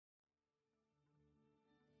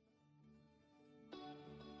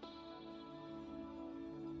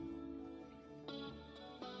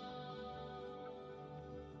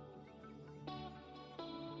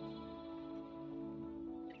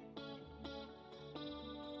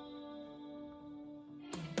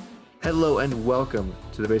Hello and welcome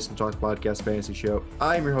to the Basement Talk Podcast Fantasy Show.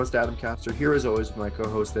 I am your host, Adam Capster, here as always with my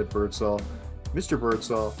co-host, Ed Birdsall. Mr.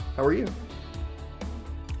 Birdsall, how are you?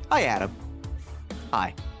 Hi, Adam.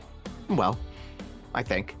 Hi. Well, I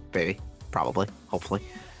think, maybe, probably, hopefully.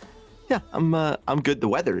 Yeah, I'm good. The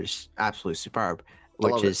weather is absolutely superb,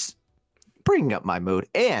 which is bringing up my mood.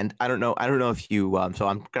 And I don't know if you, so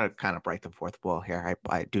I'm gonna kind of break the fourth wall here.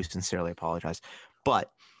 I do sincerely apologize,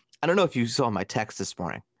 but I don't know if you saw my text this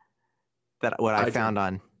morning. That what I found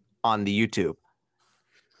on the YouTube.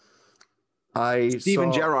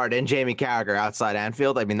 Steven Gerrard and Jamie Carragher outside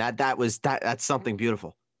Anfield. I mean that's something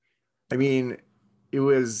beautiful. I mean, it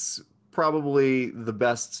was probably the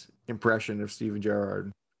best impression of Steven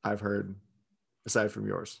Gerrard I've heard, aside from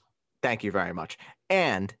yours. Thank you very much.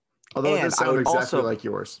 And although it does sound exactly like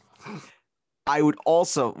yours, I would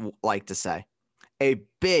also like to say a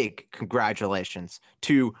big congratulations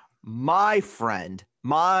to my friend,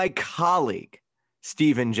 my colleague,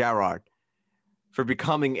 Steven Gerrard, for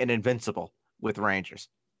becoming an invincible with Rangers.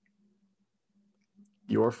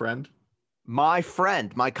 Your friend? My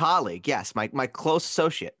friend, my colleague, yes, my close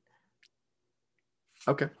associate.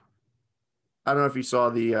 Okay. I don't know if you saw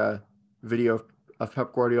the video of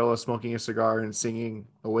Pep Guardiola smoking a cigar and singing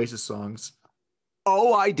Oasis songs.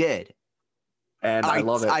 Oh, I did. And I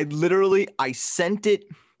love it. I sent it.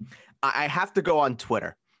 I have to go on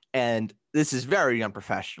Twitter. And this is very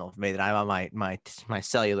unprofessional of me that I'm on my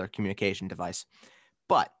cellular communication device.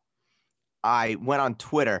 But I went on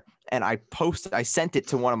Twitter and I sent it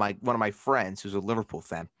to one of my friends who's a Liverpool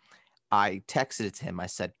fan. I texted it to him. I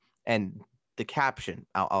said, and the caption,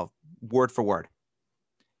 I'll word for word.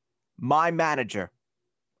 My manager.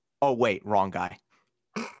 Oh, wait, wrong guy.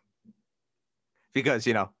 Because,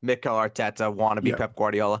 Mikel Arteta, wannabe Pep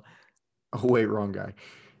Guardiola. Oh, wait, wrong guy.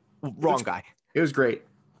 Wrong guy. It was great.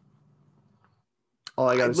 All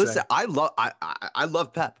I gotta say. I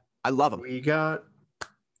love Pep. I love him. We got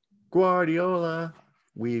Guardiola.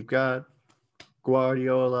 We've got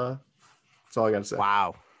Guardiola. That's all I gotta say.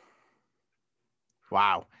 Wow.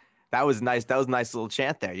 That was nice. That was a nice little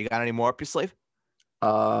chant there. You got any more up your sleeve?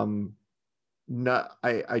 No,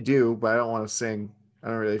 I do, but I don't want to sing. I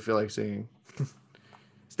don't really feel like singing.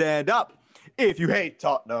 Stand up. If you hate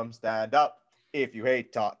Tottenham, stand up. If you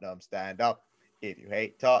hate Tottenham, stand up. If you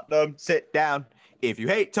hate Tottenham, sit down. If you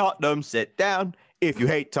hate Tottenham, sit down. If you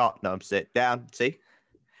hate Tottenham, sit down. See?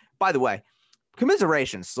 By the way,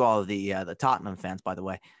 commiserations to all of the Tottenham fans, by the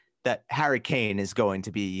way, that Harry Kane is going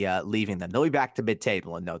to be leaving them. They'll be back to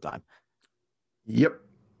mid-table in no time. Yep.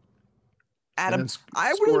 Adam, I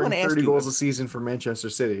really want to ask you. 30 goals a season for Manchester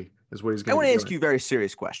City is what he's going to do. I want to ask you a very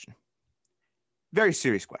serious question. Very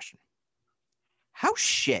serious question. How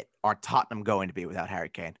shit are Tottenham going to be without Harry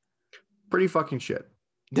Kane? Pretty fucking shit.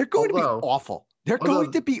 They're going to be awful. They're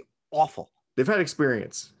going to be awful. They've had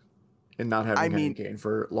experience in not having Harry Kane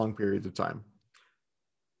for long periods of time.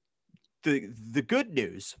 The good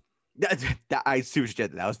news, that I see what you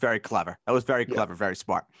did. That was very clever. That was very clever, very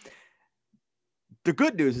smart. The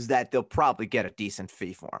good news is that they'll probably get a decent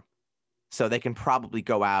fee for him. So they can probably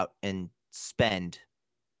go out and spend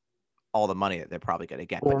all the money that they're probably going to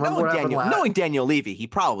get. Well, but knowing Daniel Levy, he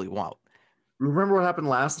probably won't. Remember what happened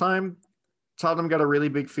last time? Tottenham got a really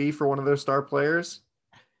big fee for one of their star players.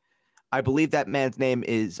 I believe that man's name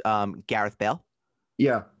is Gareth Bale.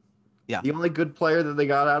 Yeah. The only good player that they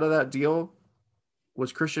got out of that deal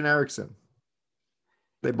was Christian Eriksen.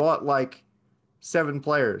 They bought like 7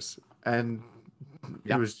 players, and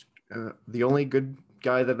he was the only good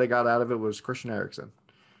guy that they got out of it was Christian Eriksen.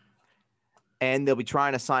 And they'll be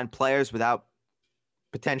trying to sign players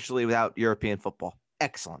potentially without European football.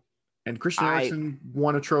 Excellent. And Christian Eriksen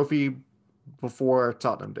won a trophy before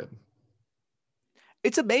Tottenham did.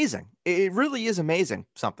 It's amazing. It really is amazing.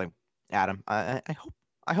 Something, Adam. I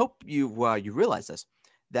hope you realize this,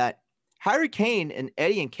 that Harry Kane and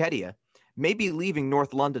Eddie Nketiah may be leaving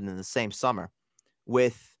North London in the same summer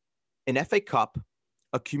with an FA Cup,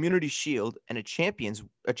 a Community Shield, and a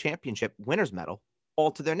championship winners medal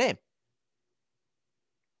all to their name.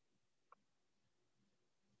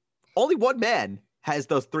 Only one man has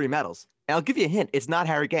those 3 medals. And I'll give you a hint. It's not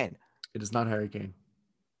Harry Kane. It is not Harry Kane.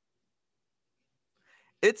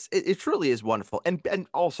 It truly is wonderful. And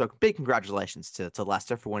also big congratulations to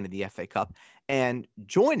Leicester for winning the FA Cup and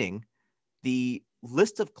joining the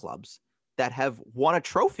list of clubs that have won a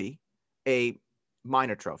trophy, a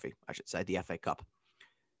minor trophy, I should say, the FA Cup.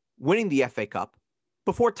 Winning the FA Cup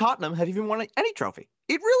before Tottenham have even won any trophy.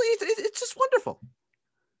 It really is. It's just wonderful.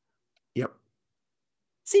 Yep.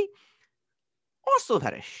 See, Arsenal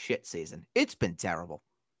have had a shit season. It's been terrible.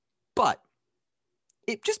 But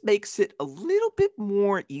it just makes it a little bit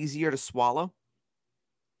more easier to swallow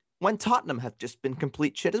when Tottenham have just been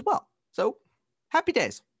complete shit as well. So happy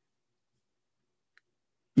days.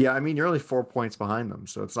 Yeah, I mean, you're only 4 points behind them,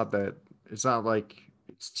 so it's not like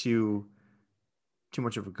it's too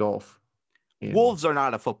much of a gulf. Wolves are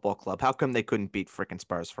not a football club. How come they couldn't beat freaking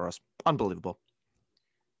Spurs for us? Unbelievable.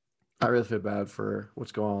 I really feel bad for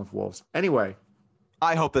what's going on with Wolves. Anyway.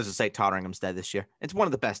 I hope there's a St. Totteringham's Day this year. It's one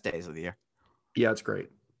of the best days of the year. Yeah, it's great.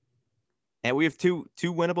 And we have two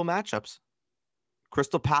winnable matchups.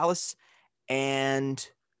 Crystal Palace and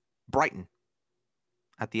Brighton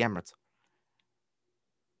at the Emirates.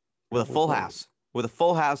 With a full house. With a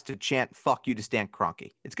full house to chant, fuck you to Stan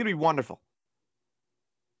Kroenke. It's going to be wonderful.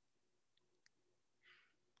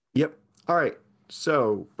 Yep. All right.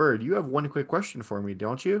 So, Bird, you have one quick question for me,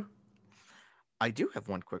 don't you? I do have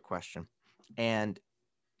one quick question. And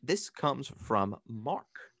this comes from Mark.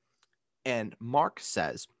 And Mark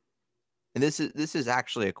says, and this is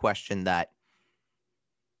actually a question that,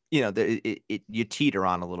 you know, you teeter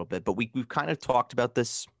on a little bit, but we've kind of talked about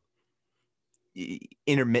this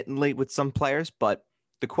intermittently with some players. But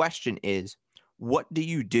the question is, what do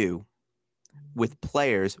you do with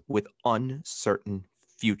players with uncertain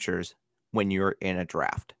futures when you're in a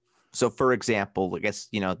draft? So, for example, I guess,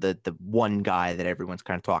 you know, the one guy that everyone's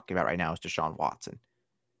kind of talking about right now is Deshaun Watson.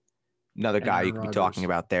 Another guy you could be talking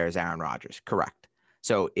about there is Aaron Rodgers. Correct.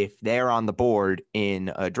 So if they're on the board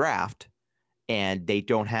in a draft and they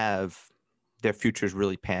don't have their futures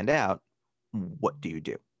really panned out, what do you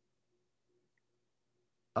do?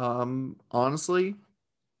 Honestly,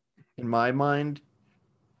 in my mind,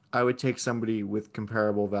 I would take somebody with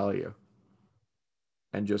comparable value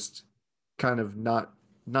and just kind of not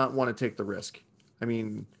want to take the risk. I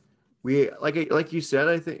mean, we like you said,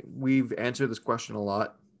 I think we've answered this question a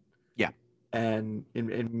lot. Yeah. And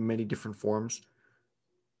in many different forms.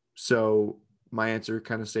 So my answer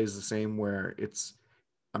kind of stays the same, where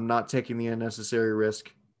I'm not taking the unnecessary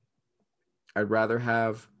risk. I'd rather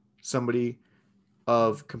have somebody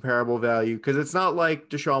of comparable value, because it's not like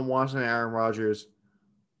Deshaun Watson and Aaron Rodgers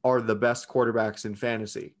are the best quarterbacks in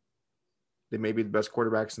fantasy. They may be the best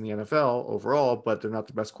quarterbacks in the NFL overall, but they're not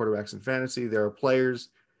the best quarterbacks in fantasy. There are players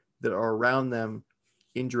that are around them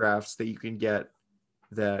in drafts that you can get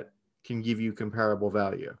that can give you comparable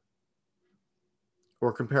value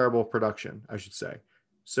or comparable production, I should say.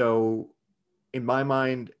 So in my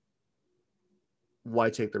mind, why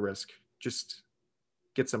take the risk? Just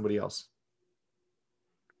get somebody else.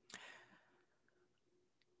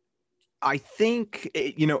 I think,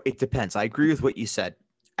 it depends. I agree with what you said,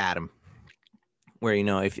 Adam, where,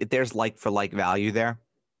 if there's like for like value there,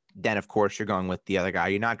 then of course you're going with the other guy.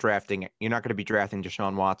 You're not going to be drafting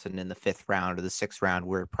Deshaun Watson in the 5th round or the 6th round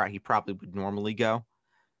where he probably would normally go.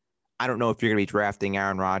 I don't know if you're going to be drafting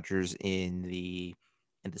Aaron Rodgers in the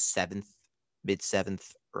 7th, mid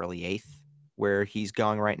 7th, early 8th, where he's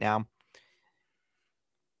going right now.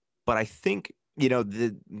 But I think,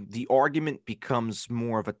 the argument becomes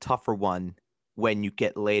more of a tougher one when you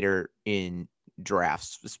get later in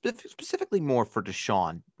drafts, specifically more for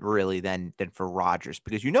Deshaun, really, than for Rodgers,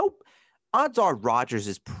 because, odds are Rodgers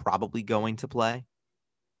is probably going to play.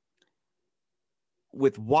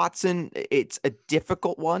 With Watson, it's a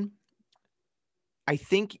difficult one. I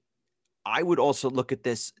think I would also look at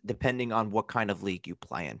this depending on what kind of league you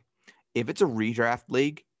play in. If it's a redraft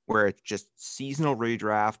league where it's just seasonal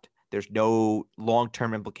redraft, there's no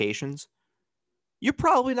long-term implications, you're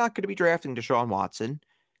probably not going to be drafting Deshaun Watson.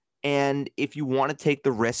 And if you want to take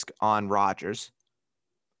the risk on Rodgers,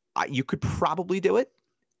 you could probably do it.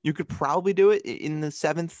 You could probably do it in the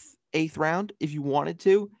 7th, 8th round if you wanted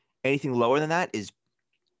to. Anything lower than that is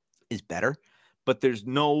better, but there's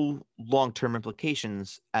no long-term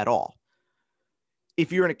implications at all.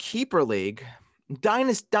 If you're in a keeper league,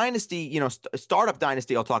 dynasty, startup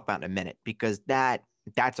dynasty, I'll talk about in a minute, because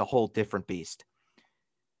that's a whole different beast.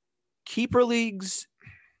 Keeper leagues,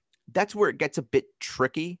 that's where it gets a bit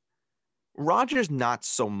tricky. Rodgers, not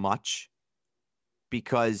so much,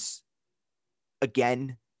 because,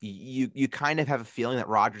 again, you kind of have a feeling that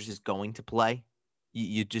Rodgers is going to play.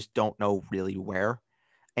 You just don't know really where.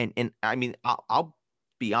 And I mean, I'll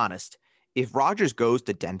be honest. If Rodgers goes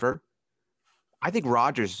to Denver, I think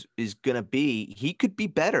Rodgers is going to he could be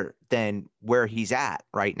better than where he's at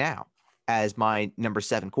right now as my number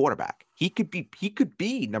 7 quarterback. He could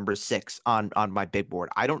be number 6 on my big board.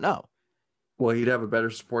 I don't know. Well, he'd have a better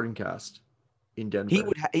supporting cast in Denver.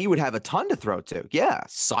 He would have a ton to throw to. Yeah.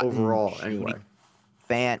 Sutton, overall, anyway.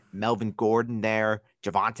 Fant, Melvin Gordon there,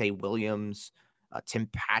 Javonte Williams, Tim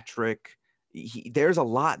Patrick. There's a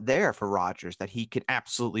lot there for Rodgers that he can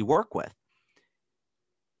absolutely work with.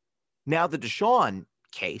 Now the Deshaun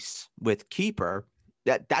case with keeper,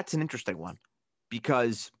 that's an interesting one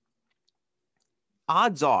because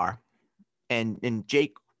odds are, and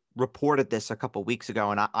Jake reported this a couple weeks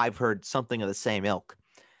ago, and I've heard something of the same ilk,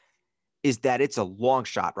 is that it's a long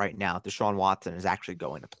shot right now Deshaun Watson is actually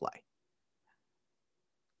going to play.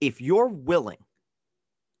 If you're willing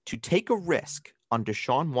to take a risk on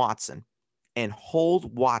Deshaun Watson and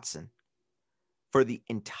hold Watson for the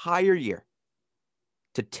entire year,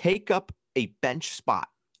 to take up a bench spot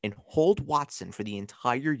and hold Watson for the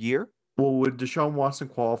entire year. Well, would Deshaun Watson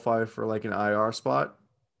qualify for like an IR spot?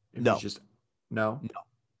 No. No,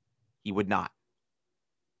 he would not.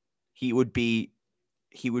 He would be,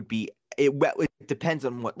 it depends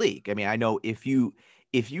on what league. I mean, I know if you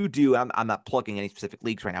do, I'm not plugging any specific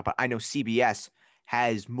leagues right now, but I know CBS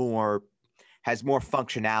has more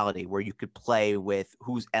functionality where you could play with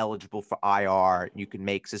who's eligible for IR. You can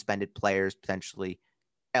make suspended players potentially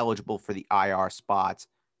eligible for the IR spots.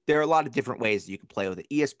 There are a lot of different ways that you can play with it.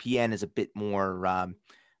 ESPN is a bit more,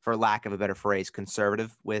 for lack of a better phrase,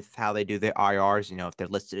 conservative with how they do their IRs. You know, if they're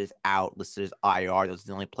listed as out, listed as IR, those are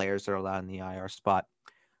the only players that are allowed in the IR spot.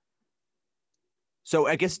 So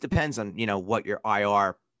I guess it depends on, what your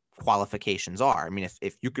IR qualifications are. I mean,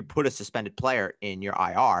 if you could put a suspended player in your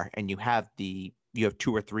IR and you have 2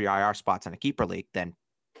 or 3 IR spots in a keeper league, then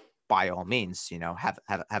by all means, have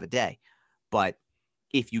a day. But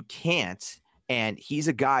if you can't, and he's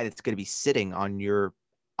a guy that's going to be sitting on your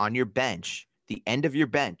bench, the end of your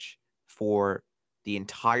bench for the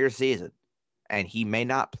entire season, and he may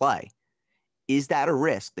not play, is that a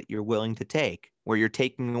risk that you're willing to take where you're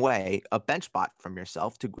taking away a bench spot from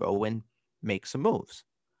yourself to go and make some moves?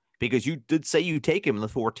 Because you did say you take him in the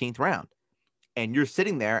 14th round and you're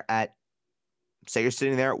sitting there at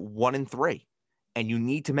 1-3 and you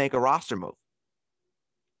need to make a roster move.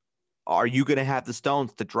 Are you going to have the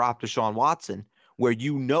stones to drop Deshaun Watson where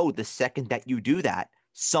the second that you do that,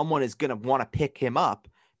 someone is going to want to pick him up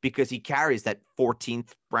because he carries that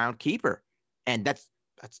 14th round keeper? And that's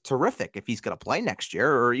terrific if he's going to play next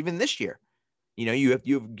year or even this year. You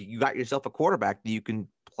got yourself a quarterback that you can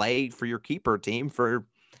play for your keeper team for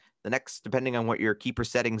the next, depending on what your keeper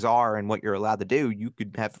settings are and what you're allowed to do, you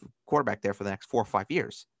could have a quarterback there for the next 4 or 5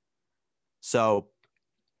 years. So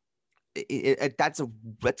that's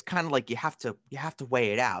kind of like you have to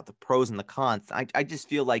weigh it out, the pros and the cons. I just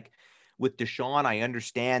feel like with Deshaun, I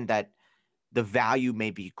understand that the value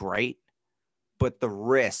may be great, but the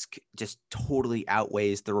risk just totally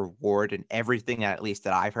outweighs the reward, and everything at least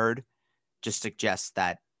that I've heard just suggests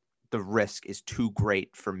that the risk is too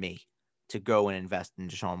great for me to go and invest in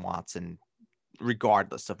Deshaun Watson,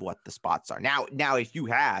 regardless of what the spots are. Now, if you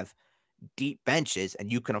have deep benches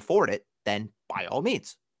and you can afford it, then by all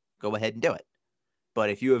means, go ahead and do it. But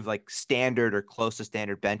if you have like standard or close to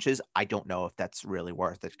standard benches, I don't know if that's really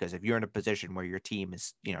worth it, because if you're in a position where your team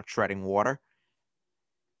is, treading water,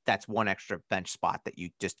 that's one extra bench spot that you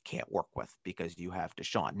just can't work with because you have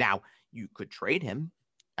Deshaun. Now, you could trade him.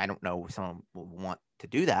 I don't know if someone will want to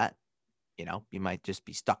do that. You might just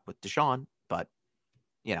be stuck with Deshaun, but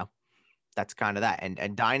that's kind of that.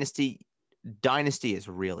 And dynasty is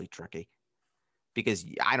really tricky because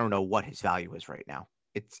I don't know what his value is right now.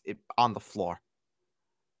 It's on the floor.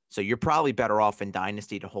 So you're probably better off in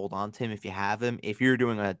dynasty to hold on to him if you have him. If you're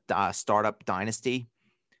doing a startup dynasty,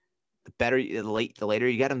 the later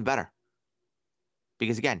you get him, the better.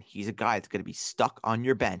 Because again, he's a guy that's going to be stuck on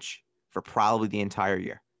your bench for probably the entire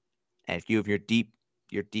year. And if you have your deep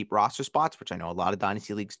roster spots, which I know a lot of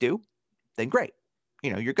dynasty leagues do, then great.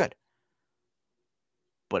 You're good.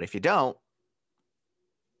 But if you don't,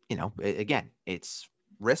 again, it's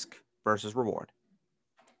risk versus reward.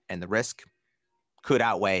 And the risk could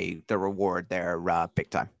outweigh the reward there big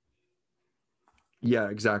time. Yeah,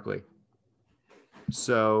 exactly.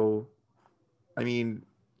 So, I mean,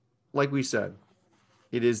 like we said,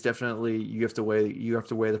 it is definitely you have to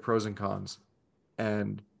weigh the pros and cons.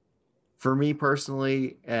 And for me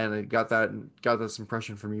personally, and I got this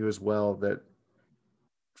impression from you as well, that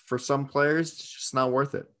for some players it's just not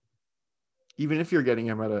worth it, even if you're getting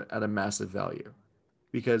him at a massive value,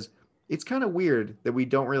 because it's kind of weird that we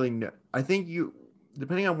don't really know. I think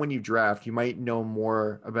depending on when you draft, you might know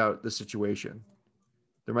more about the situation.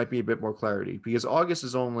 There might be a bit more clarity because August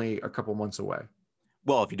is only a couple months away.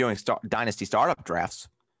 Well, if you're doing dynasty startup drafts,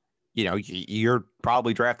 you're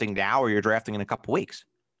probably drafting now or you're drafting in a couple weeks.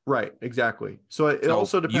 Right, exactly. So it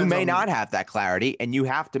also depends. You may not have that clarity and you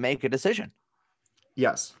have to make a decision.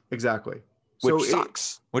 Yes, exactly. Which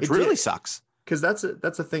sucks. Which really sucks. Because that's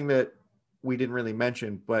a thing that we didn't really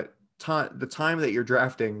mention, but the time that you're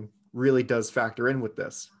drafting really does factor in with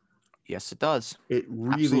this. Yes, it does. It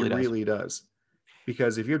really, Absolutely does. really does.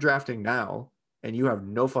 Because if you're drafting now and you have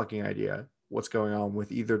no fucking idea what's going on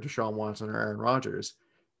with either Deshaun Watson or Aaron Rodgers,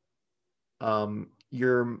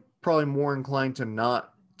 you're probably more inclined to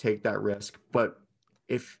not take that risk. But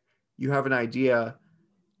if you have an idea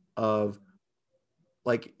of,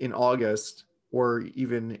 like, in August or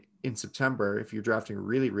even in September, if you're drafting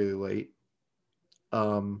really, really late,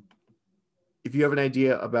 if you have an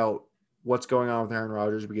idea about what's going on with Aaron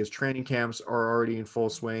Rodgers, because training camps are already in full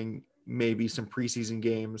swing, maybe some preseason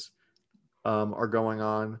games are going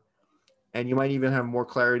on, and you might even have more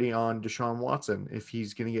clarity on Deshaun Watson, if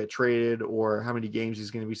he's going to get traded or how many games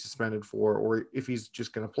he's going to be suspended for, or if he's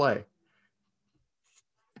just going to play.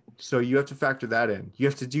 So you have to factor that in. You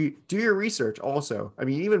have to do your research also. I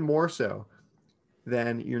mean, even more so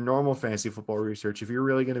than your normal fantasy football research. If you're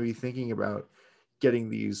really going to be thinking about getting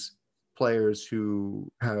these players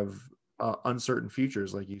who have uncertain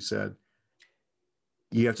futures, like you said,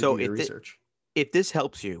 you have to do your research. If this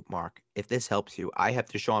helps you, Mark, I have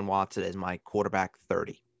Deshaun Watson as my quarterback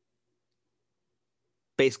 30.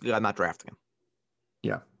 Basically, I'm not drafting him.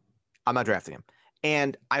 Yeah. I'm not drafting him.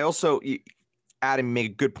 And I also, Adam made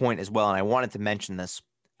a good point as well, and I wanted to mention this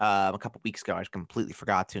a couple weeks ago. I just completely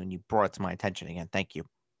forgot to, and you brought it to my attention again. Thank you.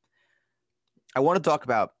 I want to talk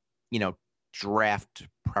about, draft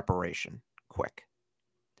preparation quick.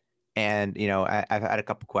 And, I've had a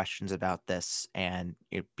couple questions about this, and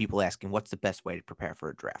people asking, what's the best way to prepare for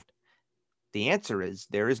a draft? The answer is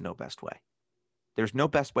there is no best way. There's no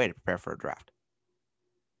best way to prepare for a draft.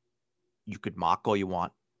 You could mock all you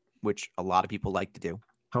want, which a lot of people like to do.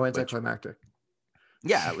 How anticlimactic.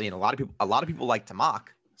 Yeah, a lot of people like to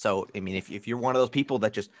mock. So, I mean, if you're one of those people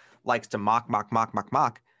that just likes to mock,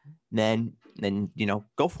 then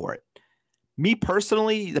go for it. Me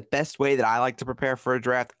personally, the best way that I like to prepare for a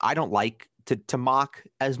draft, I don't like to mock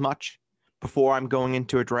as much before I'm going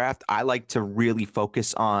into a draft. I like to really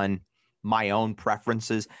focus on my own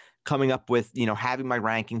preferences, coming up with, having my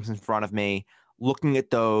rankings in front of me, looking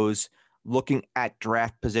at those, looking at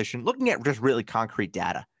draft position, looking at just really concrete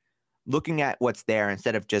data, looking at what's there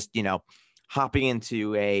instead of just, hopping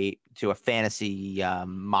into a fantasy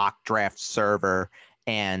mock draft server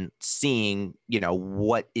and seeing,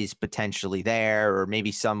 what is potentially there, or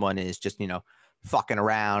maybe someone is just, fucking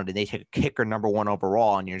around and they take a kicker number 1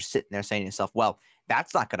 overall, and you're just sitting there saying to yourself, well,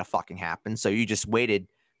 that's not going to fucking happen. So you just waited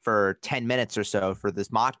for 10 minutes or so for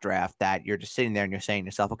this mock draft that you're just sitting there and you're saying to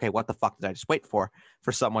yourself, okay, what the fuck did I just wait for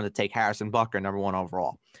someone to take Harrison Butker number 1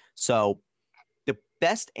 overall? So the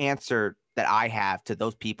best answer that I have to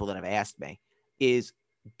those people that have asked me is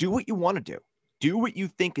do what you want to do. Do what you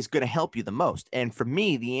think is going to help you the most. And for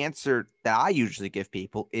me, the answer that I usually give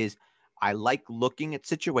people is I like looking at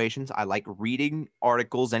situations. I like reading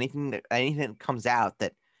articles, anything that comes out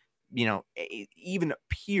that, it even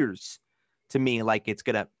appears to me like it's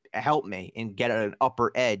going to help me and get an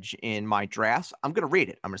upper edge in my drafts. I'm going to read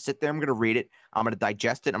it. I'm going to sit there. I'm going to read it. I'm going to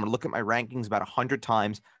digest it. I'm going to look at my rankings about 100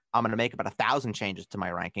 times. I'm going to make about 1,000 changes to my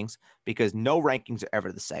rankings because no rankings are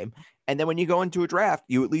ever the same. And then when you go into a draft,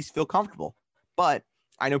 you at least feel comfortable. But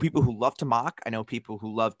I know people who love to mock. I know people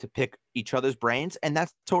who love to pick each other's brains, and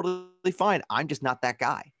that's totally fine. I'm just not that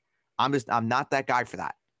guy. I'm not that guy for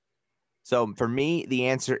that. So for me, the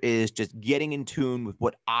answer is just getting in tune with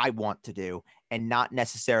what I want to do and not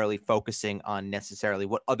necessarily focusing on necessarily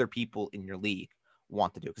what other people in your league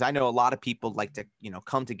want to do. Because I know a lot of people like to,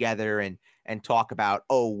 come together and talk about,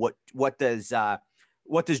 oh, what does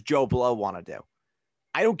Joe Blow want to do?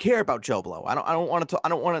 I don't care about Joe Blow. I don't want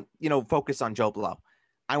to focus on Joe Blow.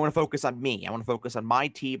 I want to focus on me. I want to focus on my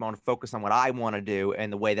team. I want to focus on what I want to do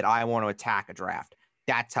and the way that I want to attack a draft.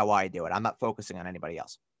 That's how I do it. I'm not focusing on anybody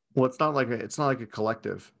else. Well, it's not like a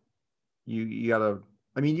collective. You gotta.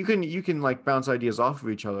 I mean, you can like bounce ideas off of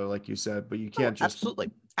each other, like you said, but you can't just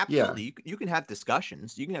absolutely. Yeah. You can have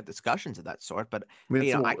discussions. You can have discussions of that sort, but I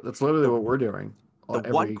mean, that's literally what we're doing.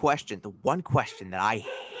 One question that I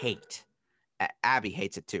hate. Abby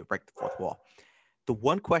hates it too. Break the fourth wall. The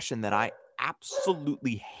one question that I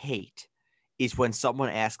absolutely hate is when someone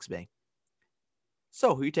asks me,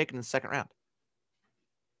 so who are you taking in the second round?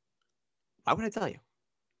 Why would I tell you?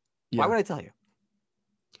 Yeah. Why would I tell you?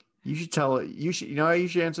 You should tell it. You know how you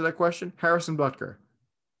should answer that question? Harrison Butker.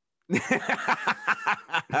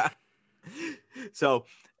 So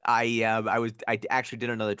I actually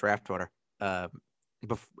did another draft order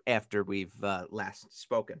after we've last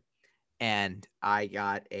spoken. And I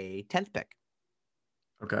got a 10th pick.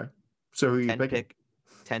 Okay. So who you picking?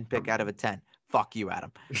 10 pick out of a 10. Fuck you,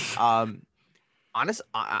 Adam.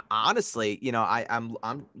 Honestly, I'm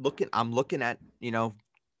looking at,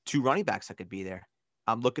 2 running backs that could be there.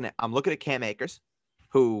 I'm looking at Cam Akers,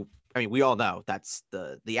 who, I mean, we all know that's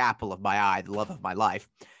the apple of my eye, the love of my life.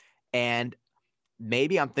 And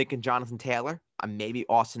maybe I'm thinking Jonathan Taylor, maybe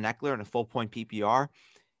Austin Eckler in a full point PPR,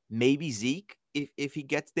 maybe Zeke if he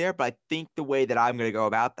gets there. But I think the way that I'm going to go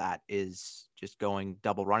about that is just going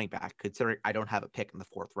double running back, considering I don't have a pick in the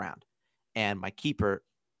 4th round. And my keeper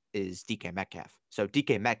is DK Metcalf. So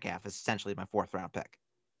DK Metcalf is essentially my 4th round pick.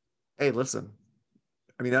 Hey, listen.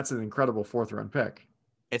 I mean, that's an incredible 4th round pick.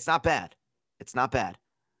 It's not bad. It's not bad.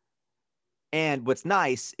 And what's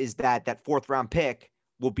nice is that 4th round pick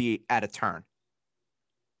will be at a turn.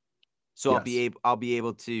 So yes. I'll be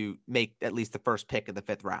able to make at least the first pick of the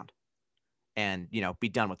 5th round and, be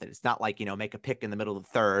done with it. It's not like, make a pick in the middle of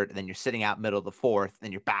the 3rd, and then you're sitting out middle of the 4th,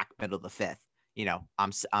 then you're back middle of the 5th.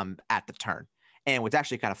 I'm at the turn. And what's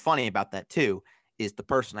actually kind of funny about that too is the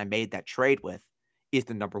person I made that trade with is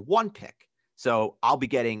the number 1 pick. So I'll be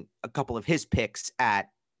getting a couple of his picks at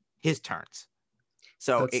his turns.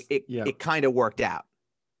 So it kind of worked out.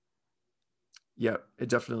 Yeah, it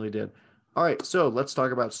definitely did. All right, so let's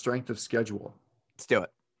talk about strength of schedule. Let's do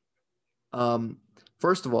it.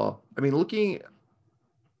 First of all, I mean,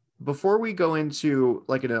 before we go into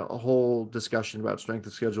like a whole discussion about strength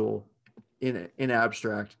of schedule in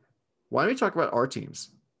abstract, why don't we talk about our teams?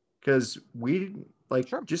 Because we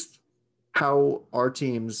just how our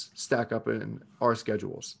teams stack up in our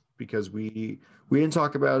schedules, because we didn't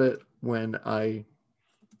talk about it when I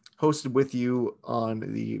hosted with you on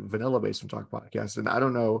the Vanilla Basement Talk podcast. And I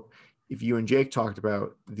don't know if you and Jake talked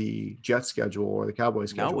about the Jets schedule or the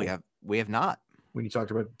Cowboys schedule. No, we have not. When you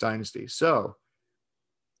talked about Dynasty. So,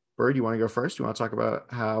 Bird, you want to go first? You want to talk about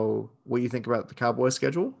what you think about the Cowboys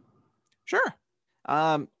schedule? Sure.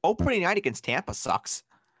 Opening night against Tampa sucks.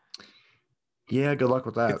 Yeah, good luck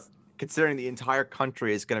with that. Considering the entire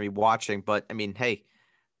country is going to be watching, but I mean, hey,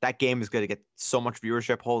 that game is going to get so much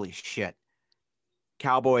viewership. Holy shit.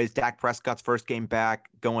 Cowboys, Dak Prescott's first game back,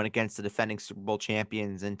 going against the defending Super Bowl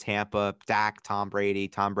champions in Tampa. Dak, Tom Brady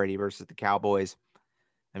versus the Cowboys.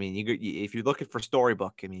 I mean, if you're looking for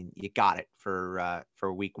storybook, I mean, you got it for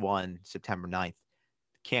week 1, September 9th.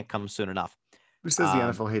 Can't come soon enough. Who says the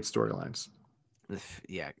NFL hates storylines?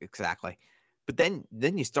 Yeah, exactly. But then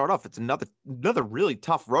you start off, it's another really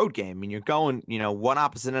tough road game. I mean, you're going, one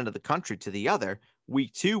opposite end of the country to the other.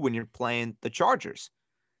 Week 2 when you're playing the Chargers.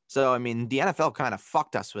 So, I mean, the NFL kind of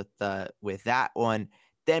fucked us with that one.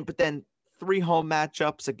 But then 3 home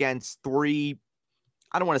matchups against 3,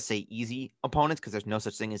 I don't want to say easy opponents, because there's no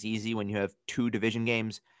such thing as easy when you have 2 division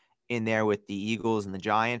games in there with the Eagles and the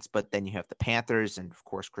Giants. But then you have the Panthers and, of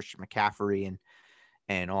course, Christian McCaffrey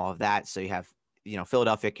and all of that. So you have,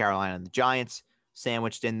 Philadelphia, Carolina, and the Giants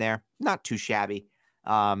sandwiched in there. Not too shabby.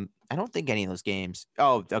 I don't think any of those games.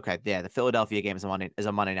 Oh, okay. Yeah, the Philadelphia game is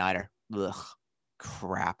a Monday nighter. Ugh.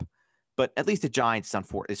 Crap, but at least the Giants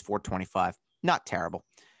is 425. Not terrible.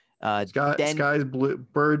 Sky's blue,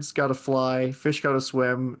 birds got to fly, fish got to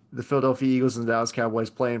swim. The Philadelphia Eagles and the Dallas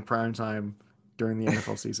Cowboys play in prime time during the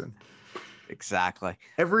NFL season. Exactly.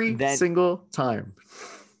 Every single time.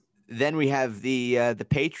 Then we have the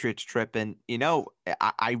Patriots trip, and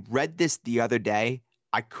I read this the other day.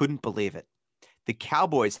 I couldn't believe it. The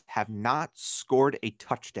Cowboys have not scored a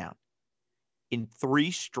touchdown in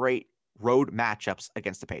 3 straight road matchups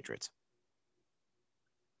against the Patriots.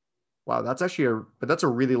 Wow, that's a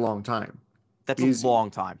really long time. That's a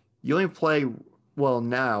long time. You only play, well,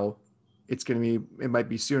 now it might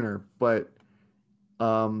be sooner, but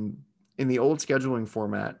in the old scheduling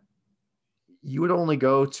format, you would only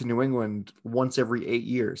go to New England once every 8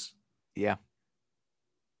 years. Yeah.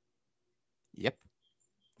 Yep.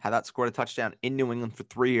 Had not scored a touchdown in New England for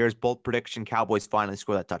 3 years. Bold prediction, Cowboys finally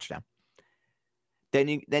score that touchdown. Then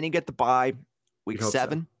you get the bye, week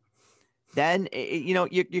 7. So. Then,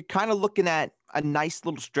 you're kind of looking at a nice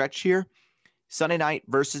little stretch here. Sunday night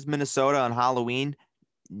versus Minnesota on Halloween.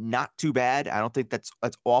 Not too bad. I don't think that's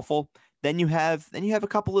awful. Then you have a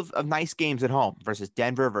couple of nice games at home versus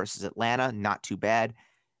Denver, versus Atlanta. Not too bad.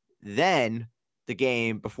 Then the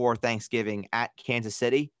game before Thanksgiving at Kansas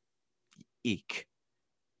City. Eek.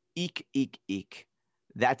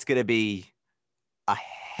 That's going to be a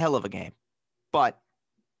hell of a game. But,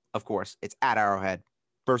 of course, it's at Arrowhead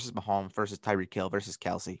versus Mahomes versus Tyreek Hill versus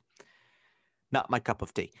Kelsey. Not my cup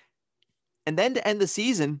of tea. And then to end the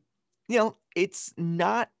season, it's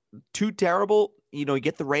not too terrible. You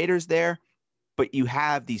get the Raiders there, but you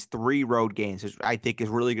have these 3 road games, which I think is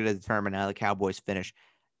really going to determine how the Cowboys finish.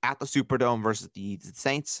 At the Superdome versus the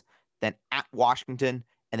Saints, then at Washington,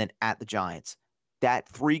 and then at the Giants. That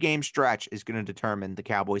 3-game stretch is going to determine the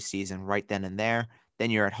Cowboys season right then and there. Then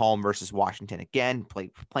you're at home versus Washington again,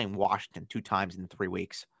 playing Washington 2 times in 3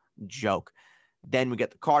 weeks. Joke. Then we get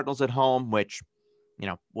the Cardinals at home, which,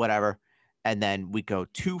 whatever. And then we go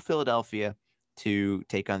to Philadelphia to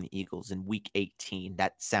take on the Eagles in week 18.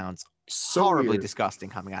 That sounds So horribly weird. disgusting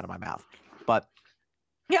coming out of my mouth. But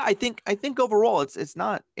yeah, I think overall it's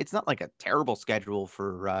not like a terrible schedule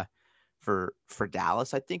for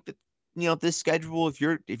Dallas. I think that this schedule, if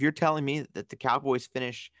you're telling me that the Cowboys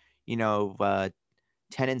finish 10-7,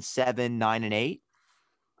 9-8,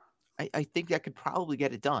 I think that could probably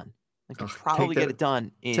get it done. I could probably get it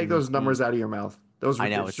done. Take those numbers out of your mouth. I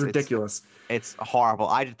know it's ridiculous. It's horrible.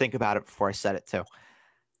 I did think about it before I said it too.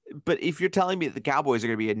 But if you're telling me that the Cowboys are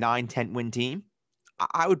going to be a 9-10 win team,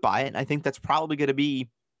 I would buy it. And I think that's probably going to be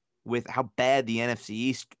with how bad the NFC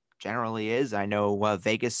East generally is. I know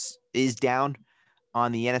Vegas is down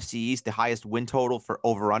on the NFC East. The highest win total for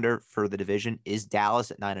over-under for the division is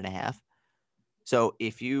Dallas at 9.5. So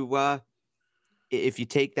if you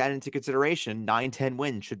take that into consideration, 9-10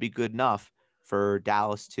 wins should be good enough for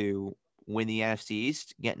Dallas to win the NFC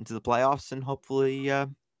East, get into the playoffs, and hopefully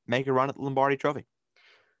make a run at the Lombardi Trophy.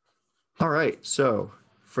 All right. So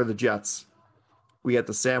for the Jets, we got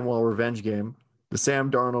the Samwell revenge game, the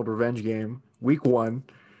Sam Darnold revenge game, week 1.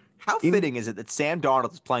 How fitting is it that Sam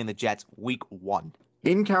Darnold is playing the Jets week 1?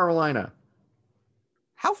 In Carolina.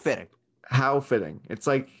 How fitting. How fitting. It's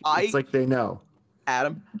like they know.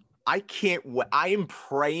 Adam, I can't wait. I am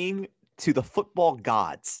praying to the football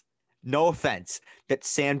gods, no offense, that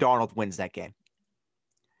Sam Darnold wins that game.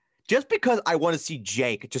 Just because I want to see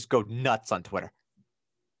Jake just go nuts on Twitter.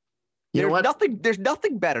 There's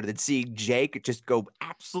nothing better than seeing Jake just go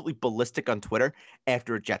absolutely ballistic on Twitter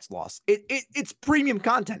after a Jets loss. It's premium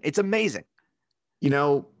content. It's amazing.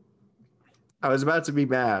 I was about to be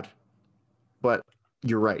mad, but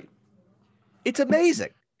you're right. It's amazing.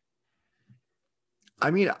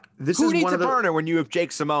 I mean, Who needs a burner when you have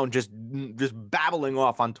Jake Simone just babbling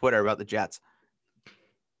off on Twitter about the Jets?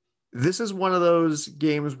 This is one of those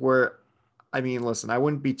games where, I mean, listen, I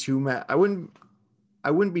wouldn't be too mad. I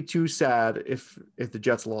wouldn't be too sad if the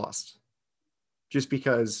Jets lost, just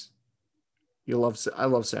because I love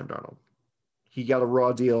Sam Darnold. He got a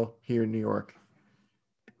raw deal here in New York.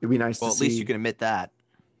 It'd be nice to see. Well, at least you can admit that.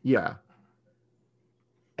 Yeah.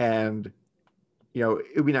 And,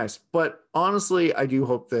 it'd be nice. But honestly, I do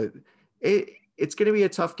hope that it's going to be a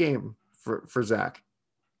tough game for Zach,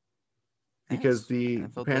 because the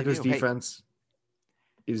Panthers defense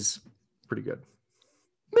is pretty good.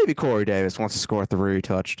 Maybe Corey Davis wants to score 3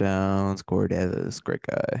 touchdowns. Corey Davis, great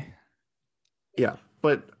guy. Yeah,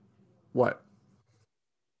 but what?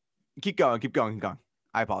 Keep going.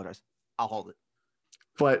 I apologize. I'll hold it.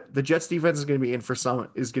 But the Jets defense is going to be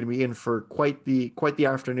in for quite the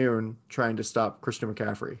afternoon trying to stop Christian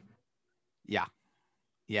McCaffrey. Yeah,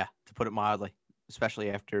 to put it mildly, especially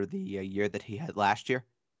after the year that he had last year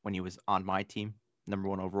when he was on my team, number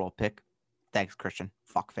 1 overall pick. Thanks, Christian.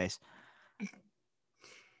 Fuckface.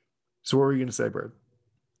 So what were you going to say, Bird?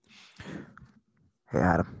 Hey,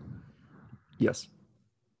 Adam. Yes.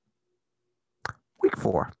 Week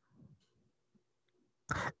 4.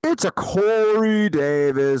 It's a Corey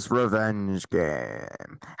Davis revenge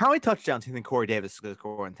game. How many touchdowns do you think Corey Davis is going to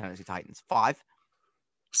score in Tennessee Titans? 5?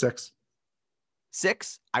 6?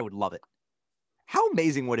 6? I would love it. How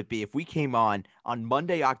amazing would it be if we came on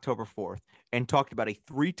Monday, October 4th, and talked about a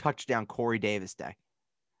 3-touchdown Corey Davis day?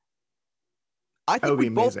 I think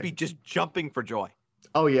we'd both be just jumping for joy.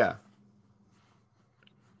 Oh, yeah.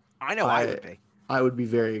 I know I would be. I would be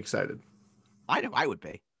very excited. I know I would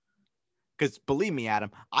be. Because believe me,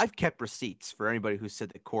 Adam, I've kept receipts for anybody who said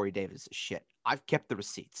that Corey Davis is shit. I've kept the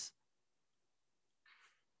receipts.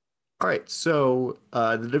 All right. So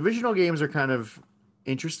the divisional games are kind of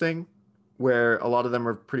interesting, where a lot of them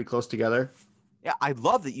are pretty close together. Yeah, I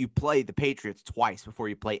love that you play the Patriots twice before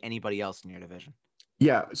you play anybody else in your division.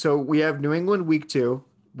 Yeah. So we have New England week 2,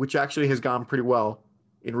 which actually has gone pretty well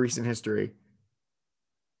in recent history.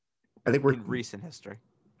 I think we're in recent history.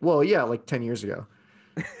 Well, yeah, like 10 years ago.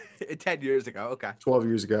 10 years ago. Okay. 12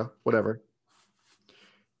 years ago, whatever.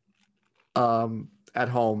 At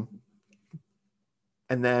home.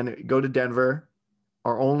 And then go to Denver,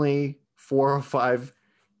 our only 4 or 5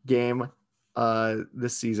 game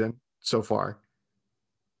this season so far.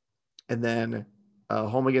 And then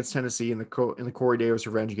home against Tennessee in the Corey Davis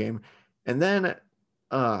revenge game. And then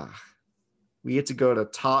we get to go to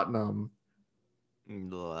Tottenham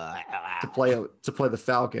to play the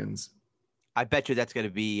Falcons. I bet you that's going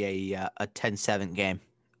to be a 10-7 game.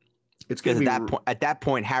 It's going to be at that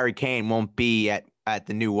point Harry Kane won't be at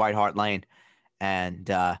the new White Hart Lane, and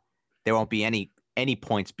there won't be any any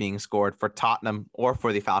points being scored for Tottenham or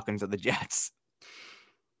for the Falcons or the Jets.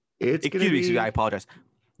 I apologize.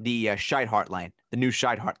 The Scheid Heartline, the new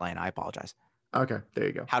Scheid Heartline. I apologize. Okay, there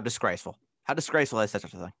you go. How disgraceful! How disgraceful is such a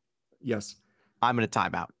thing? Yes. I'm in a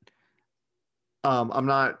timeout. I'm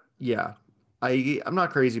not. Yeah, I'm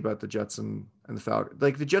not crazy about the Jets and the Falcons.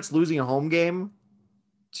 Like the Jets losing a home game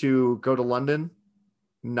to go to London,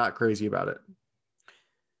 not crazy about it.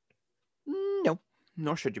 No,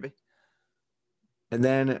 nor should you be. And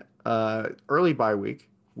then early bye week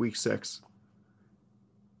 6,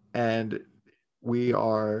 and we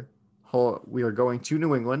are going to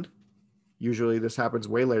New England. Usually this happens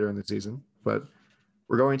way later in the season, but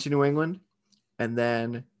we're going to New England, and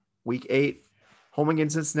then week 8, home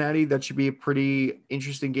against Cincinnati. That should be a pretty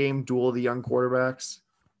interesting game. Duel of the young quarterbacks.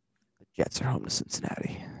 The Jets are home to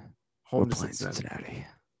Cincinnati. Home to Cincinnati.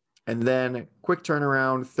 And then quick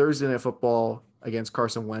turnaround Thursday Night Football against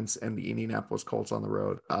Carson Wentz and the Indianapolis Colts on the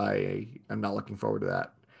road. I am not looking forward to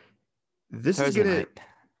that. This Thursday is gonna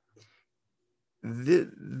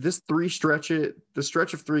the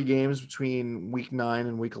stretch of 3 games between week 9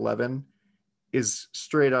 and week 11 is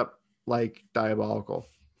straight up like diabolical.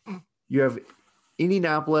 You have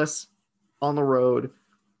Indianapolis on the road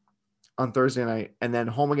on Thursday night, and then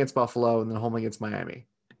home against Buffalo, and then home against Miami.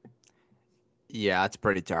 Yeah, it's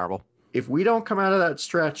pretty terrible. If we don't come out of that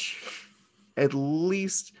stretch, at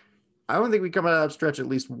least, I don't think we come out of that stretch at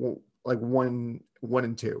least like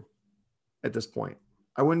 1-2 at this point.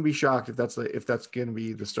 I wouldn't be shocked if that's going to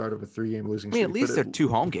be the start of a 3-game losing streak. At least they're 2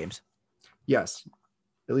 home games. Yes,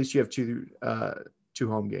 at least you have 2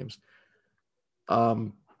 home games.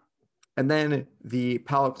 And then the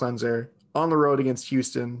palate cleanser on the road against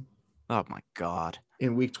Houston. Oh my God!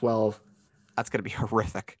 In week 12, that's going to be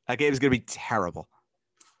horrific. That game is going to be terrible.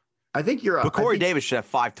 I think you're. But Corey Davis should have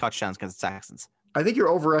 5 touchdowns against the Texans. I think you're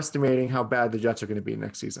overestimating how bad the Jets are going to be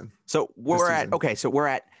next season. So we're at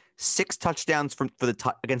 6 touchdowns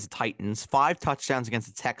against the Titans, 5 touchdowns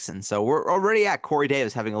against the Texans. So we're already at Corey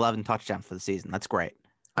Davis having 11 touchdowns for the season. That's great.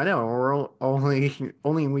 I know. We're only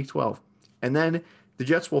in week 12, and then the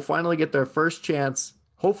Jets will finally get their first chance.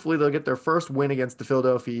 Hopefully, they'll get their first win against the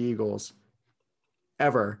Philadelphia Eagles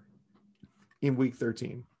ever in week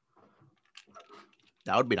 13.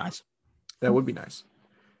 That would be nice. That would be nice.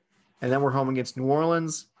 And then we're home against New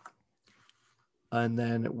Orleans. And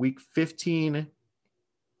then week 15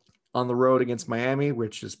 on the road against Miami,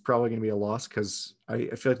 which is probably going to be a loss because I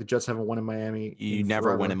feel like the Jets haven't won in Miami. You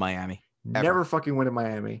never win in Miami. Ever. Never fucking win in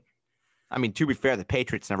Miami. I mean, to be fair, the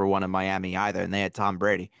Patriots never won in Miami either, and they had Tom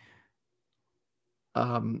Brady.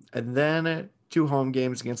 And then 2 home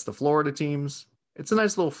games against the Florida teams. It's a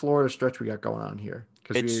nice little Florida stretch we got going on here.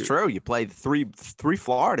 It's true. You played three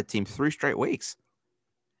Florida teams 3 straight weeks,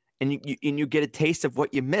 and you get a taste of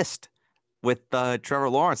what you missed with Trevor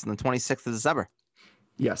Lawrence on the 26th of December.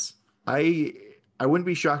 Yes, I wouldn't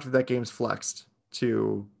be shocked if that game's flexed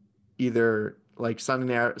to either like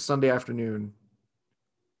Sunday afternoon.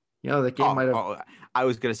 You know, the game might have. I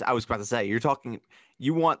was about to say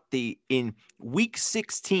you want in week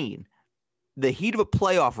 16. The heat of a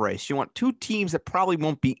playoff race. You want 2 teams that probably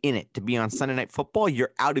won't be in it to be on Sunday Night Football.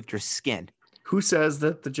 You're out of your skin. Who says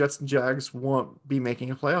that the Jets and Jags won't be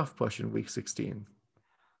making a playoff push in week 16?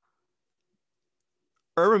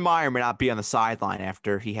 Urban Meyer may not be on the sideline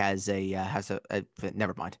after he has a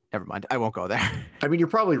never mind. I won't go there. I mean, you're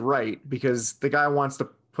probably right because the guy wants to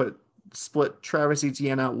split Travis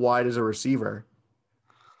Etienne out wide as a receiver.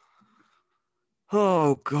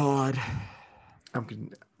 Oh God.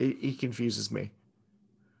 He confuses me.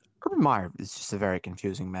 Urban Meyer is just a very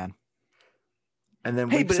confusing man. And then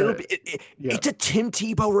it's a Tim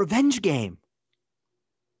Tebow revenge game.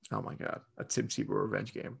 Oh my God, a Tim Tebow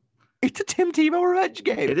revenge game. It's a Tim Tebow revenge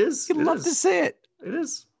game. It is. You'd love to see it. It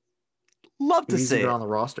is. Love to see it. He's on the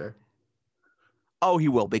roster. Oh, he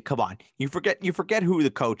will be. Come on. You forget who the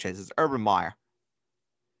coach is. It's Urban Meyer.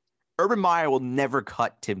 Urban Meyer will never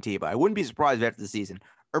cut Tim Tebow. I wouldn't be surprised after the season.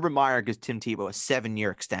 Urban Meyer gives Tim Tebow a 7-year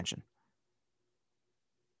extension.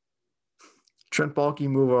 Trent Baalke,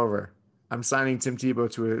 move over. I'm signing Tim Tebow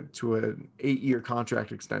to an 8-year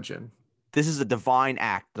contract extension. This is a divine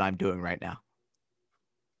act that I'm doing right now.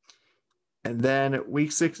 And then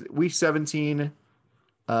week 17,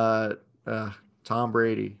 Tom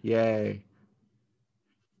Brady. Yay.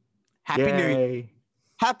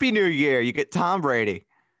 Happy New Year. You get Tom Brady.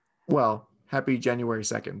 Well, happy January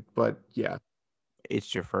 2nd, but yeah.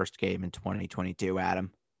 It's your first game in 2022, Adam.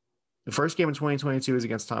 The first game in 2022 is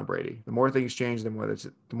against Tom Brady. The more things change, the more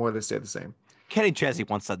they stay the same. Kenny Chesney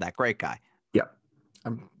once said that. Great guy. Yeah.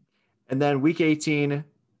 And then week 18,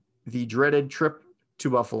 the dreaded trip to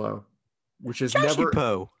Buffalo. which has Joshi never,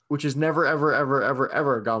 Poe. which has never, ever, ever, ever,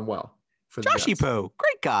 ever gone well for the Joshi Jets. Poe,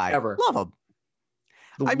 great guy. Ever. Love him.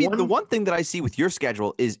 The one thing that I see with your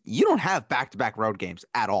schedule is you don't have back-to-back road games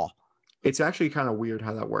at all. It's actually kind of weird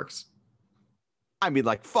how that works. I mean,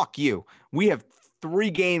 like, fuck you. We have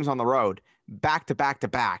 3 games on the road, back to back to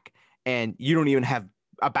back, and you don't even have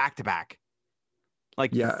a back-to-back.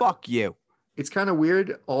 Like, Yeah. fuck you. It's kind of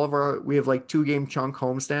weird. We have like 2-game chunk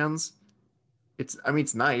homestands.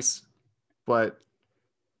 It's nice, but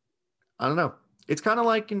I don't know. It's kind of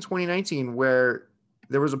like in 2019 where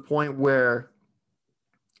there was a point where,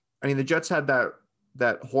 the Jets had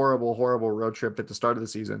that horrible, horrible road trip at the start of the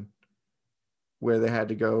season where they had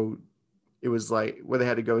to go. It was like where they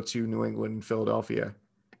had to go to New England and Philadelphia.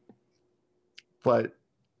 But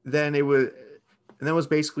then it was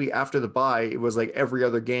basically after the bye, it was like every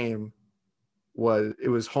other game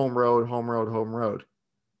was home road, home road, home road.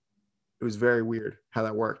 It was very weird how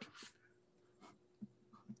that worked.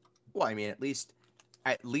 Well, I mean, at least,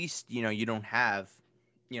 you don't have,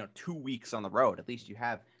 2 weeks on the road. At least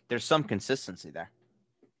there's some consistency there.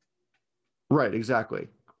 Right, exactly.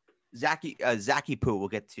 Zachy Poo will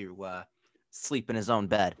get to sleep in his own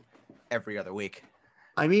bed every other week.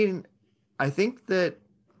 I mean, I think that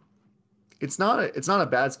it's not a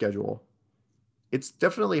bad schedule. It's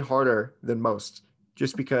definitely harder than most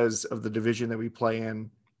just because of the division that we play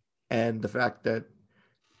in and the fact that,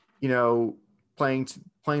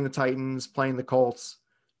 playing the Titans, playing the Colts,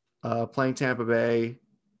 playing Tampa Bay,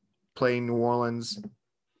 playing New Orleans,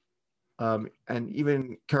 and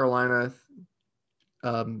even Carolina,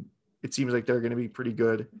 it seems like they're going to be pretty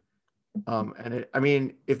good.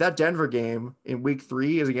 If that Denver game in week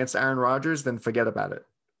 3 is against Aaron Rodgers, then forget about it.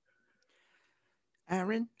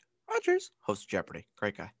 Aaron Rodgers, host of Jeopardy,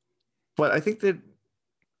 great guy. But I think that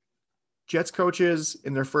Jets coaches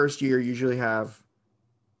in their first year are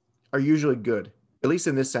usually good, at least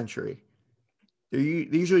in this century. They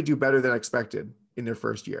usually do better than expected in their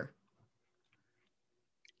first year.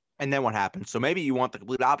 And then what happens? So maybe you want the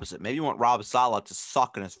complete opposite. Maybe you want Rob Saleh to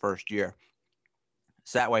suck in his first year.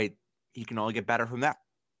 So that way he can only get better from there.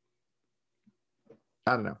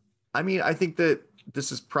 I don't know. I think that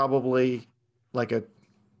this is probably like a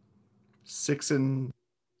 6 and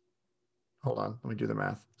hold on, let me do the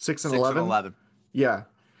math. 6 and 11. Yeah.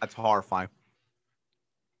 That's horrifying.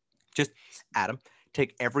 Just, Adam,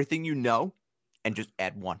 take everything you know and just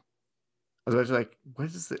add 1. I was like, what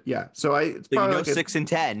is it? Yeah. So it's probably like 6 and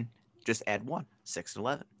 10, just add 1. 6 and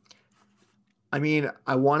 11.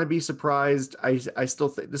 I want to be surprised. I still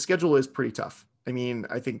think the schedule is pretty tough.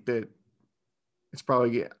 I think that it's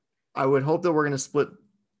probably, I would hope that we're going to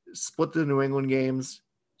split the New England games.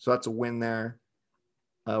 So that's a win there.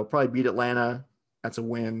 We'll probably beat Atlanta. That's a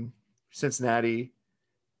win. Cincinnati.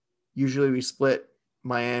 Usually we split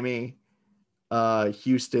Miami,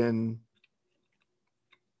 Houston,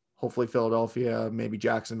 hopefully Philadelphia, maybe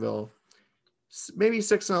Jacksonville. Maybe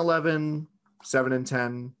 6 and 11, 7 and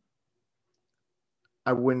 10.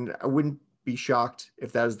 I wouldn't be shocked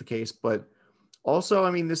if that is the case. But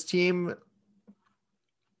also, this team,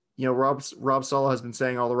 Rob Saleh has been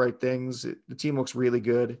saying all the right things. The team looks really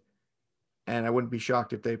good. And I wouldn't be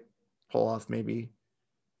shocked if they pull off maybe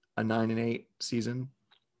a 9-8 season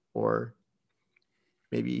or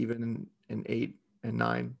maybe even an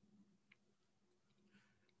 8-9.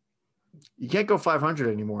 You can't go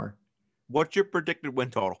 500 anymore. What's your predicted win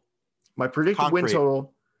total? My predicted win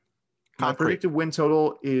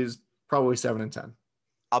total is probably 7 and 10.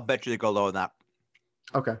 I'll bet you they go lower than that.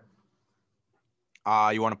 Okay.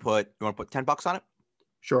 You want to put $10 on it?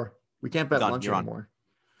 Sure. We can't bet lunch anymore.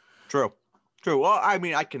 True. Well, I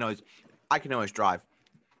can always drive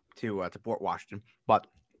to Port Washington, but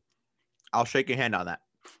I'll shake your hand on that.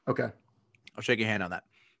 Okay. I'll shake your hand on that.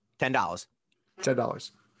 $10.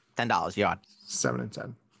 $10. You're on. 7 and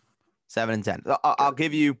 10. 7 and 10. I'll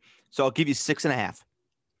give you 6.5.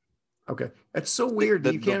 Okay. It's so weird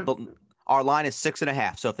that you can't. Our line is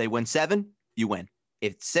 6.5. So if they win 7, you win.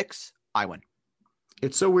 If it's 6, I win.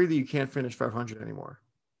 It's so weird that you can't finish 500 anymore.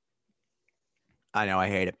 I know. I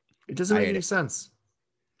hate it. It doesn't make any sense.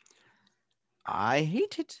 I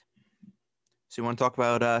hate it. So you want to talk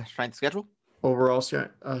about strength of schedule? Overall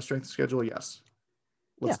strength of schedule, yes.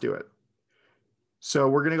 Let's do it. So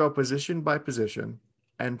we're going to go position by position.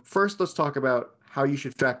 And first, let's talk about how you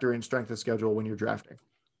should factor in strength of schedule when you're drafting.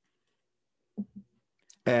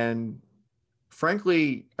 And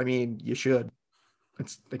frankly, you should.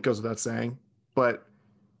 It goes without saying. But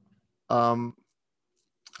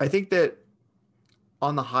I think that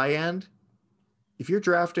on the high end, if you're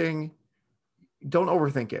drafting, don't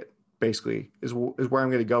overthink it, basically, is where I'm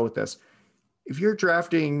going to go with this. If you're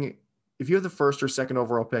drafting if you have the first or second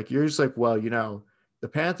overall pick, you're just like, well, the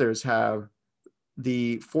Panthers have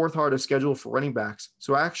the fourth hardest schedule for running backs.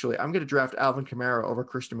 So actually, I'm going to draft Alvin Kamara over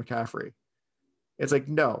Christian McCaffrey. It's like,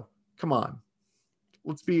 no, come on.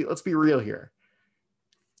 Let's be real here.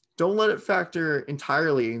 Don't let it factor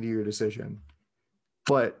entirely into your decision.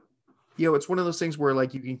 But, it's one of those things where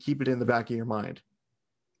like you can keep it in the back of your mind,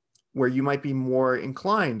 where you might be more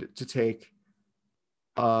inclined to take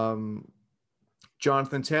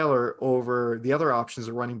Jonathan Taylor over the other options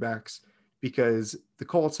of running backs because the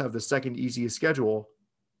Colts have the second easiest schedule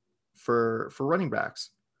for running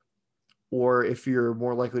backs. Or if you're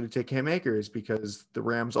more likely to take Cam Akers because the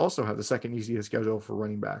Rams also have the second easiest schedule for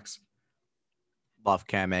running backs. Love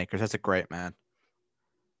Cam Akers. That's a great man.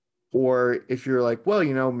 Or if you're like, well,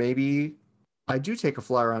 maybe I do take a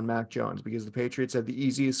flyer on Mac Jones because the Patriots have the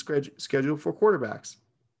easiest schedule for quarterbacks.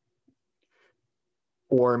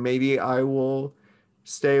 Or maybe I will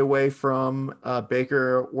stay away from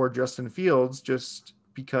Baker or Justin Fields just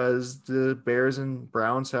because the Bears and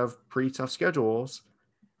Browns have pretty tough schedules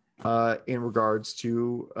in regards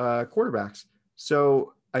to quarterbacks.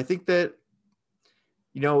 So I think that,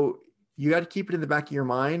 you got to keep it in the back of your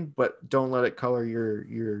mind, but don't let it color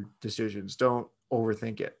your decisions. Don't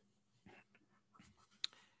overthink it.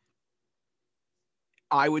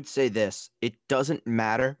 I would say this. It doesn't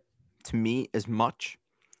matter to me as much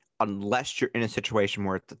unless you're in a situation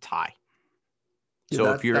where it's a tie. So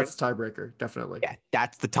that's the tiebreaker, definitely. Yeah,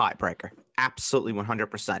 that's the tiebreaker. Absolutely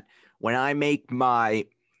 100%. When I make my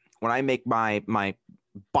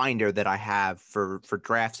binder that I have for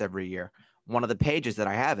drafts every year, one of the pages that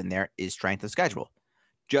I have in there is strength of schedule,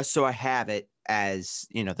 just so I have it as,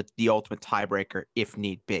 the ultimate tiebreaker if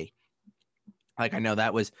need be. Like I know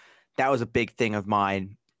that was a big thing of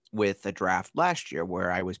mine with a draft last year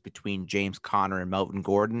where I was between James Conner and Melvin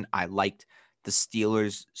Gordon. I liked the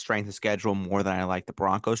Steelers' strength of schedule more than I liked the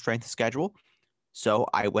Broncos' strength of schedule. So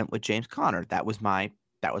I went with James Conner. That was my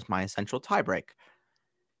essential tiebreak.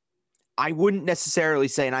 I wouldn't necessarily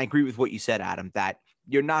say, and I agree with what you said, Adam, that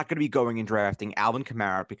you're not going to be going and drafting Alvin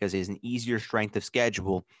Kamara because he has an easier strength of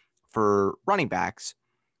schedule for running backs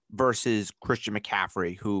versus Christian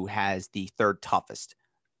McCaffrey, who has the third toughest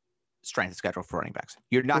strength of schedule for running backs.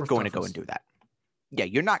 You're not going to go and do that. Yeah,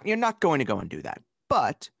 you're not going to go and do that.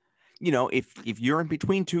 But, if you're in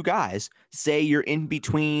between two guys, say you're in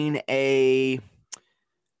between I'm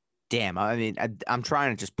trying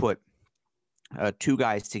to just put two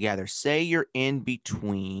guys together. Say you're in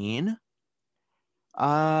between.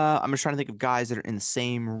 I'm just trying to think of guys that are in the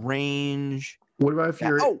same range. What about if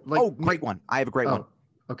you're great one. I have a great one.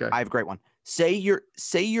 Okay. I have a great one. Say you're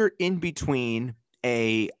in between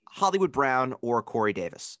a Hollywood Brown or Corey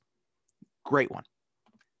Davis. Great one.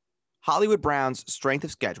 Hollywood Brown's strength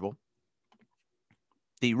of schedule.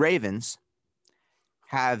 The Ravens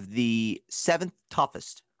have the seventh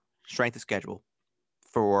toughest strength of schedule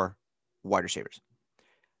for wide receivers.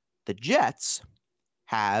 The Jets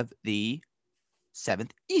have the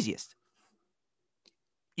seventh easiest.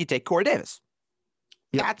 You take Corey Davis.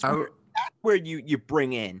 Yeah, that's where you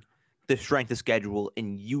bring in the strength of schedule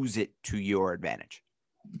and use it to your advantage.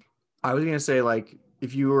 I was going to say, like,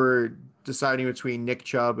 if you were deciding between Nick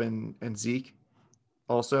Chubb and Zeke,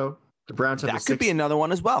 also, the Browns have that could be another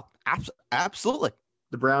one as well. Absolutely.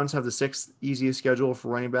 The Browns have the sixth easiest schedule for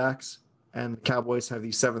running backs, and the Cowboys have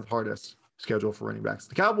the seventh hardest schedule for running backs.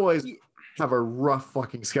 The Cowboys have a rough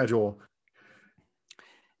fucking schedule.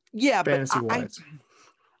 Yeah, fantasy-wise.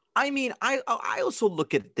 I also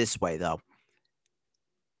look at it this way, though.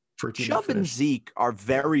 Chubb and Zeke are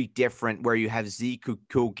very different, where you have Zeke who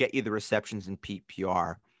will get you the receptions in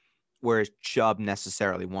PPR, whereas Chubb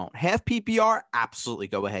necessarily won't. Half PPR, absolutely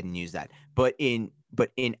go ahead and use that. But in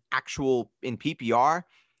PPR,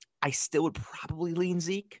 I still would probably lean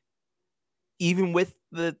Zeke, even with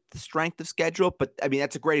the strength of schedule. But I mean,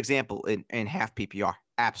 that's a great example in half PPR.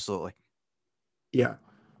 Absolutely. Yeah.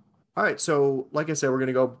 All right. So like I said, we're going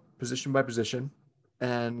to go position by position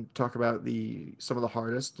and talk about some of the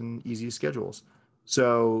hardest and easiest schedules.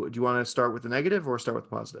 So do you want to start with the negative or start with the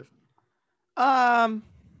positive? I'm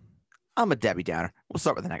a Debbie Downer. We'll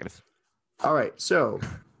start with the negative. All right. So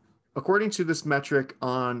according to this metric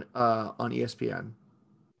on ESPN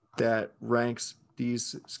that ranks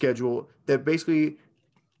these schedule, that basically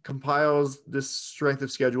compiles this strength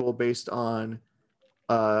of schedule based on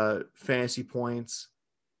fantasy points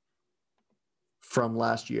from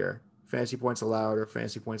last year. Fantasy points allowed or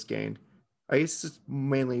fantasy points gained. I guess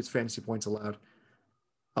it's fantasy points allowed.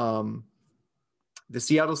 The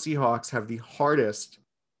Seattle Seahawks have the hardest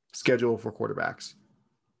schedule for quarterbacks.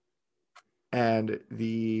 And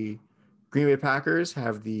the Green Bay Packers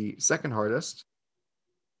have the second hardest.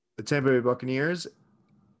 The Tampa Bay Buccaneers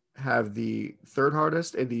have the third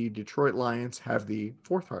hardest, and the Detroit Lions have the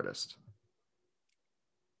fourth hardest.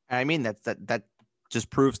 I mean, that just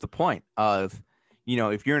proves the point of,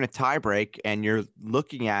 if you're in a tiebreak and you're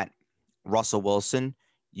looking at Russell Wilson,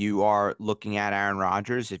 you are looking at Aaron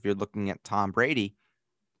Rodgers. If you're looking at Tom Brady,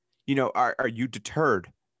 are you deterred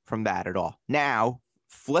from that at all? Now,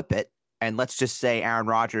 flip it, and let's just say Aaron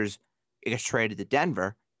Rodgers gets traded to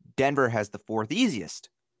Denver. Denver has the fourth easiest,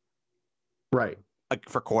 right,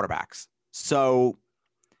 for quarterbacks. So,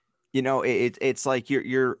 it's like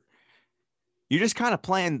you're just kind of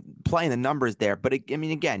playing the numbers there. But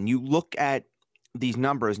again, you look at these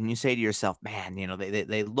numbers and you say to yourself, man,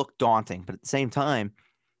 they look daunting. But at the same time,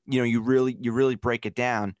 you really break it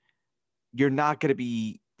down. You're not going to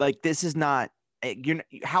be like, this is not.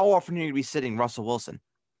 How often are you going to be sitting Russell Wilson?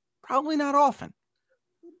 Probably not often.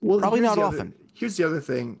 Well, probably not often. Here's the other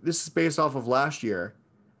thing. This is based off of last year,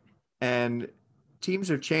 and teams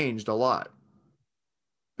have changed a lot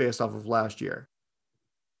based off of last year.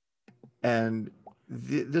 And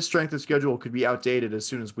this strength of schedule could be outdated as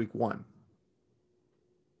soon as week 1.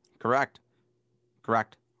 Correct.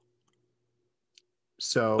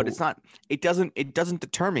 So, but it's not. It doesn't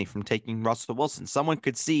deter me from taking Russell Wilson. Someone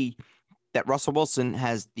could see that Russell Wilson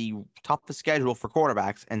has the toughest schedule for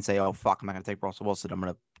quarterbacks and say, "Oh fuck, I'm not going to take Russell Wilson. I'm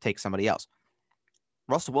going to take somebody else."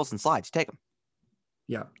 Russell Wilson slides. Take him.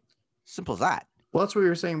 Yeah. Simple as that. Well, that's what you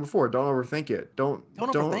were saying before. Don't overthink it. Don't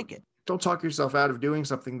overthink it. Don't talk yourself out of doing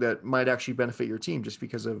something that might actually benefit your team just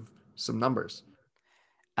because of some numbers.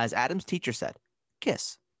 As Adam's teacher said,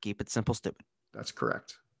 KISS. Keep it simple, stupid. That's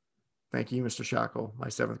correct. Thank you, Mr. Shackle, my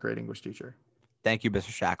 7th grade English teacher. Thank you, Mr.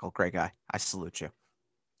 Shackle. Great guy. I salute you.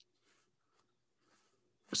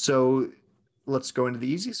 So let's go into the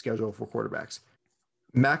easy schedule for quarterbacks.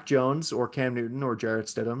 Mac Jones or Cam Newton or Jarrett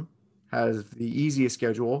Stidham has the easiest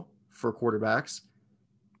schedule for quarterbacks.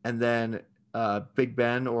 And then Big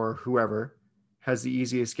Ben or whoever has the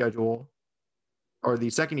easiest schedule, or the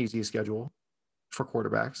second easiest schedule for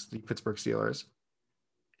quarterbacks, the Pittsburgh Steelers.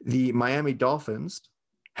 The Miami Dolphins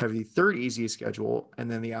have the third easiest schedule, and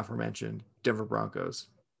then the aforementioned Denver Broncos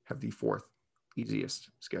have the fourth easiest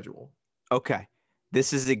schedule. Okay.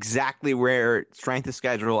 This is exactly where strength of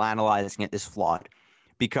schedule analyzing it is flawed.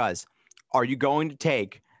 Because are you going to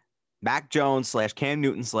take Mac Jones / Cam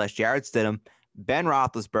Newton / Jarrett Stidham, Ben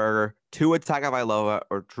Roethlisberger, Tua Tagovailoa,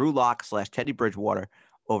 or Drew Lock / Teddy Bridgewater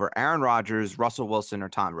over Aaron Rodgers, Russell Wilson, or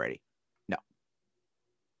Tom Brady?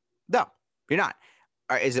 No, you're not.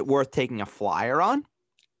 Is it worth taking a flyer on?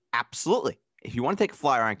 Absolutely. If you want to take a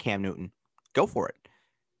flyer on Cam Newton, go for it.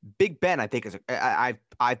 Big Ben, I think,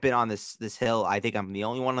 I've been on this hill. I think I'm the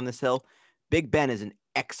only one on this hill. Big Ben is an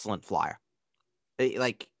excellent flyer.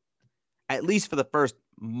 Like, at least for the first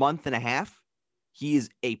month and a half, he is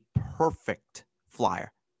a perfect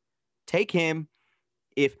flyer. Take him.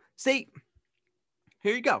 Here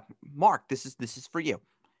you go, Mark. This is for you.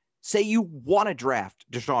 Say you want to draft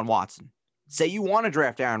Deshaun Watson. Say you want to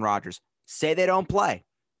draft Aaron Rodgers. Say they don't play.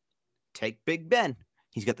 Take Big Ben.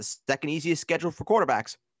 He's got the second easiest schedule for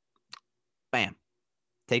quarterbacks. Bam.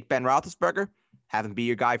 Take Ben Roethlisberger. Have him be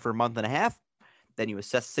your guy for a month and a half. Then you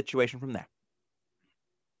assess the situation from there.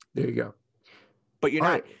 There you go. But you're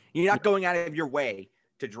not going out of your way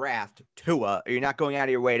to draft Tua, or you're not going out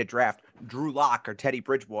of your way to draft Drew Lock or Teddy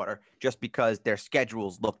Bridgewater just because their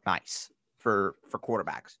schedules look nice for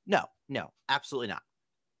quarterbacks. No, absolutely not.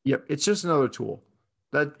 Yep, it's just another tool.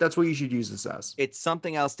 That's what you should use this as. It's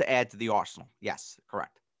something else to add to the arsenal. Yes,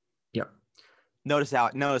 correct. Yep. Notice how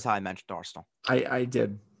I mentioned Arsenal. I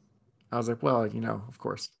did. I was like, well, of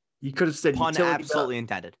course. You could have said pun utility absolutely belt.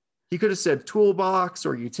 Intended. He could have said toolbox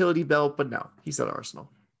or utility belt, but no, he said Arsenal.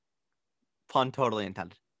 Pun totally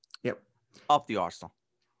intended. Yep. Up the Arsenal.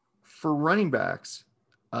 For running backs,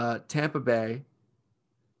 Tampa Bay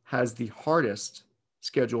has the hardest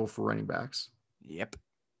schedule for running backs. Yep.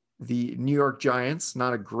 The New York Giants,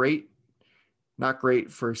 not great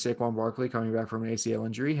for Saquon Barkley coming back from an ACL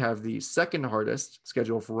injury, have the second hardest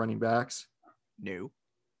schedule for running backs. No.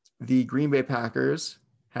 The Green Bay Packers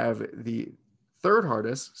have the third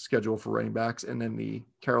hardest schedule for running backs, and then the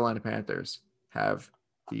Carolina Panthers have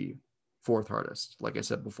the fourth hardest, like I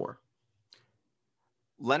said before.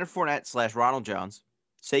 Leonard Fournette / Ronald Jones,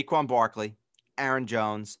 Saquon Barkley, Aaron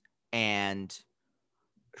Jones, and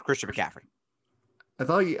Christian McCaffrey.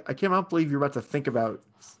 I cannot believe you're about to think about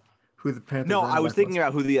who the Panthers. No, I was thinking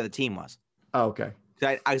about who the other team was. Oh, okay.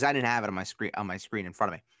 I didn't have it on my screen in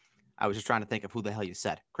front of me. I was just trying to think of who the hell you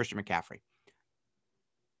said. Christian McCaffrey.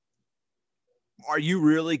 Are you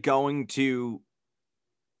really going to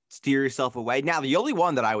steer yourself away. Now, the only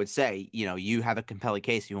one that I would say, you have a compelling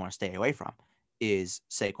case you want to stay away from is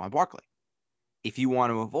Saquon Barkley. If you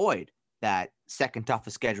want to avoid that second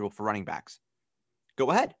toughest schedule for running backs,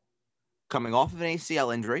 go ahead. Coming off of an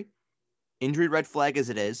ACL injury red flag as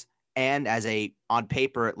it is, and as on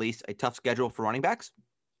paper at least, a tough schedule for running backs,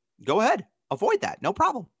 go ahead. Avoid that. No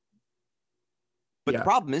problem. But the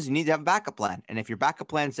problem is you need to have a backup plan. And if your backup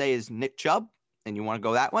plan, say, is Nick Chubb, and you want to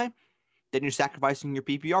go that way, then you're sacrificing your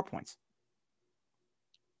PPR points.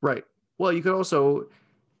 Right. Well, you could also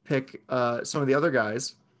pick some of the other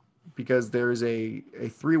guys because there's a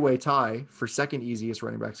three-way tie for second easiest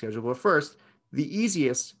running back schedule. But first, the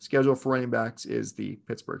easiest schedule for running backs is the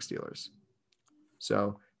Pittsburgh Steelers.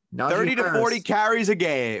 So 30 to 40 carries a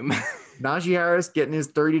game. Najee Harris getting his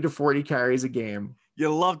 30 to 40 carries a game.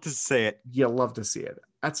 You love to see it. You love to see it.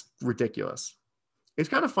 That's ridiculous. It's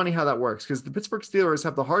kind of funny how that works because the Pittsburgh Steelers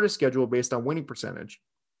have the hardest schedule based on winning percentage,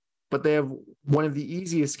 but they have one of the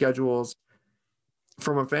easiest schedules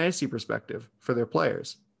from a fantasy perspective for their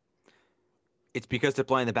players. It's because they're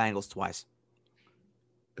playing the Bengals twice.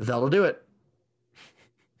 That'll do it.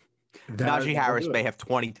 Najee Harris may have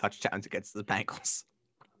 20 touchdowns against the Bengals.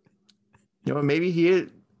 Maybe he,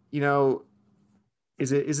 is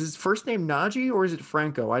his first name Najee or is it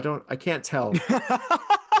Franco? I can't tell.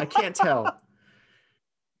 I can't tell.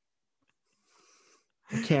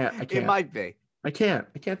 I can't. It might be. I can't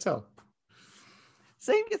tell.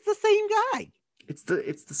 It's the same guy. It's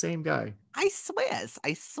the same guy. I swear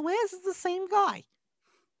it's the same guy.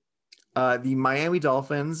 The Miami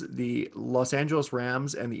Dolphins, the Los Angeles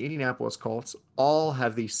Rams, and the Indianapolis Colts all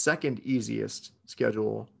have the second easiest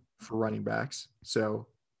schedule for running backs. So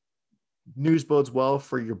news bodes well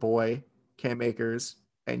for your boy Cam Akers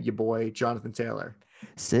and your boy Jonathan Taylor.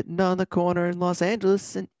 Sitting on the corner in Los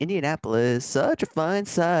Angeles and Indianapolis, such a fine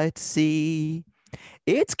sight to see.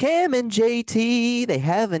 It's Cam and JT. They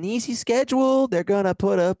have an easy schedule. They're going to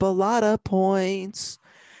put up a lot of points.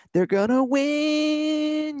 They're going to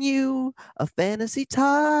win you a fantasy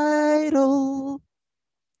title.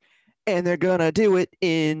 And they're going to do it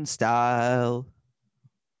in style.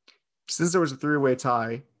 Since there was a three-way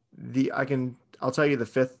tie, I'll tell you the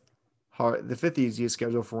fifth easiest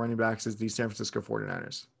schedule for running backs is the San Francisco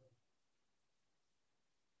 49ers.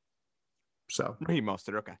 So Raheem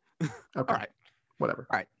Mostert, okay. All right. Whatever.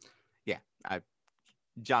 All right. Yeah.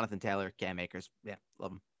 Jonathan Taylor, Cam Akers. Yeah,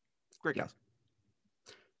 love him. Great guys.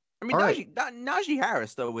 I mean, Najee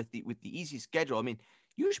Harris, though, with the easy schedule, I mean,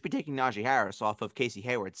 you should be taking Najee Harris off of Casey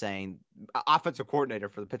Hayward, saying offensive coordinator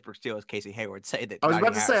for the Pittsburgh Steelers, Casey Hayward, say that. I was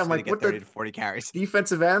about to say, I'm like, what 30 to 40 carries.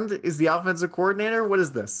 Defensive end is the offensive coordinator? What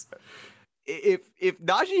is this? If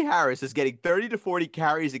Najee Harris is getting 30 to 40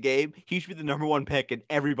 carries a game, he should be the number one pick in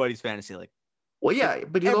everybody's fantasy league. Well, yeah,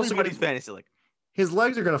 but he's also everybody's fantasy league. His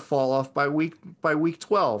legs are going to fall off by week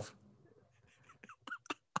 12.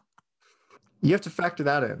 You have to factor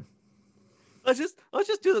that in. Let's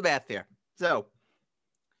just do the math here. So,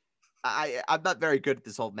 I'm not very good at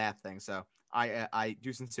this whole math thing, so I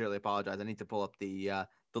do sincerely apologize. I need to pull up the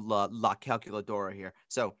La Calculadora here.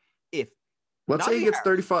 So, let's say he gets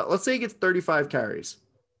 35. Let's say he gets 35 carries.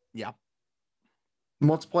 Yeah.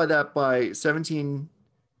 Multiply that by 17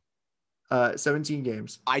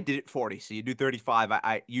 games. I did it 40. So you do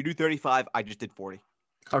 35. You do 35. I just did 40.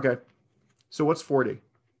 Okay. So what's 40?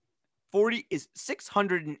 40 is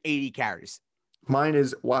 680 carries. Mine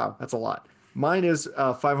is, wow, that's a lot. Mine is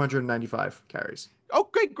 595 carries.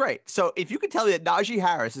 Okay, great. So if you can tell me that Najee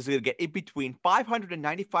Harris is going to get in between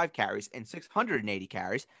 595 carries and 680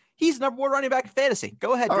 carries, he's number one running back in fantasy.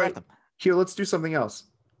 Go ahead, draft him. Here, let's do something else.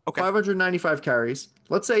 Okay. 595 carries.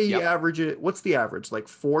 Let's say he averages, what's the average? Like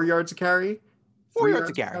 4 yards a carry? 4 yards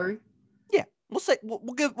a carry. Yeah.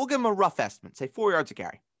 We'll give him a rough estimate. Say 4 yards a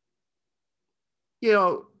carry.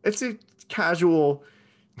 It's a casual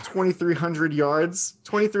 2,300 yards.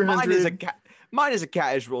 2,300. Mine is a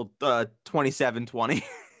casual 27-20.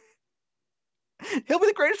 He'll be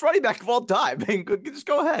the greatest running back of all time. Just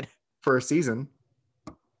go ahead. For a season.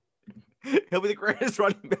 He'll be the greatest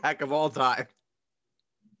running back of all time.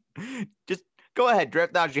 Just go ahead.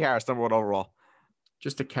 Draft Najee Harris, number one overall.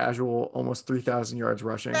 Just a casual, almost 3,000 yards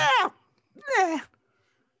rushing.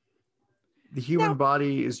 The human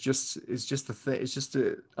body is just a thing. It's just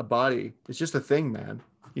a body. It's just a thing, man.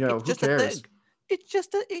 Who cares? It's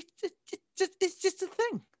just a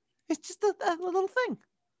thing. It's just a little thing.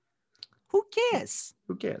 Who cares?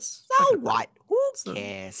 Who cares? So what? Who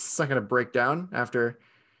cares? It's not going to break down after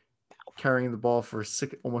carrying the ball for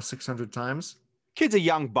almost 600 times. Kid's a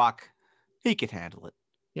young buck. He can handle it.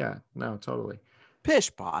 Yeah, no, totally.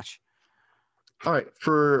 Pish posh. All right,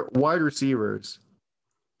 for wide receivers,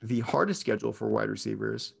 the hardest schedule for wide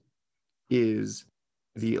receivers is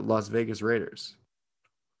the Las Vegas Raiders.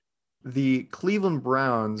 The Cleveland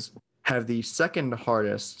Browns have the second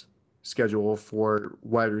hardest schedule for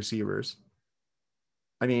wide receivers.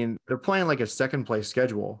 I mean, they're playing like a second place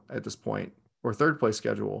schedule at this point, or third place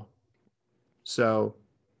schedule. So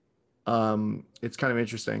it's kind of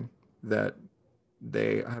interesting that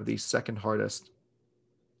they have the second hardest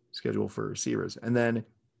schedule for receivers. And then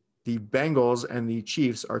the Bengals and the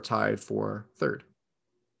Chiefs are tied for third.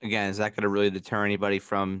 Again, is that going to really deter anybody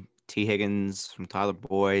from T. Higgins, from Tyler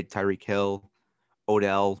Boyd, Tyreek Hill,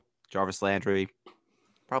 Odell, Jarvis Landry?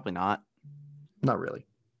 Probably not. Not really.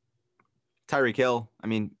 Tyreek Hill. I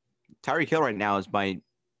mean, Tyreek Hill right now is my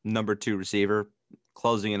number 2 receiver,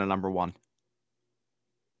 closing in a number 1.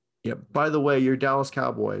 Yeah. By the way, your Dallas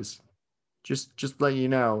Cowboys, just let you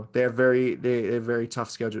know, they have very tough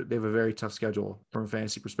schedule. They have a very tough schedule from a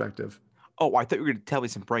fantasy perspective. Oh, I thought you were going to tell me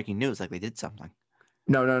some breaking news, like they did something.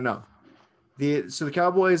 No. The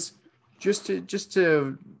Cowboys, just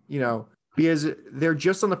to because they're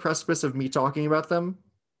just on the precipice of me talking about them,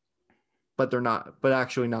 but they're not. But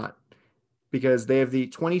actually not, because they have the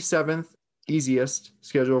 27th easiest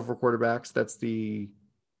schedule for quarterbacks. That's the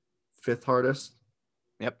 5th hardest.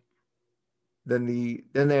 Yep. Then they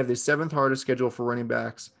have the 7th hardest schedule for running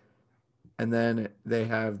backs, and then they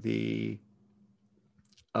have the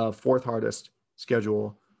 4th hardest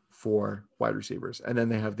schedule for wide receivers, and then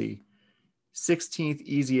they have the 16th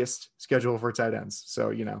easiest schedule for tight ends.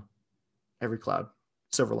 So every cloud,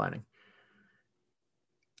 silver lining.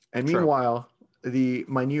 And True. meanwhile,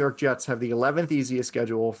 my New York Jets have the 11th easiest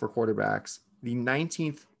schedule for quarterbacks, the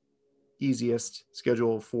 19th easiest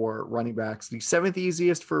schedule for running backs, the 7th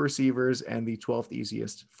easiest for receivers, and the 12th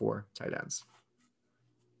easiest for tight ends.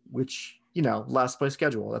 Which, last place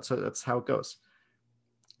schedule. That's how it goes.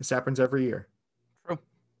 This happens every year. True.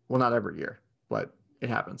 Well, not every year, but it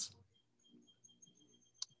happens.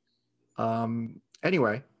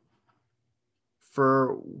 Anyway,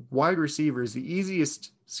 for wide receivers, the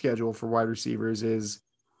easiest schedule for wide receivers is,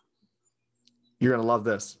 you're going to love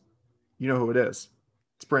this. You know who it is.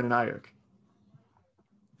 It's Brandon Ayuk.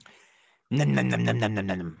 The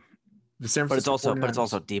San Francisco but it's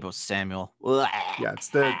also Deebo Samuel. Yeah, it's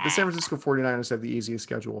the San Francisco 49ers have the easiest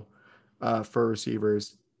schedule for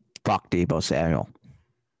receivers. Fuck Deebo Samuel.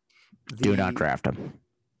 Do not draft him.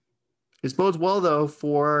 It bodes well, though,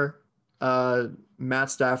 for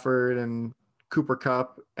Matt Stafford and Cooper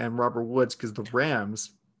Kupp and Robert Woods, because the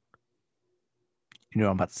Rams. You know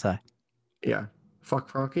what I'm about to say? Yeah.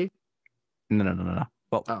 Fuck Kroenke? No.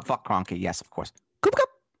 Well, fuck Kroenke, yes, of course. Cooper Kupp.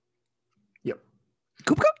 Yep.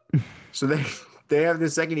 Cooper Kupp. So they have the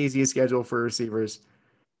second easiest schedule for receivers,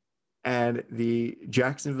 and the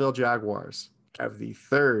Jacksonville Jaguars have the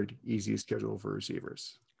third easiest schedule for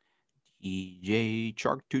receivers. DJ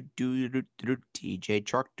Chark to do DJ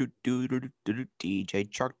Chark to do DJ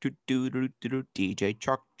Chark to do DJ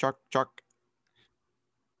Chark.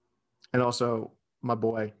 And also, my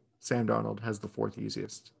boy Sam Darnold has the 4th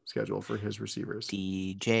easiest schedule for his receivers.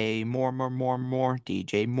 DJ more.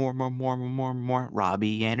 DJ more.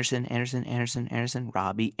 Robbie Anderson.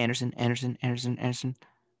 Robbie Anderson.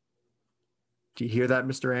 Do you hear that,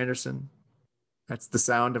 Mr. Anderson? That's the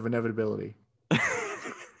sound of inevitability.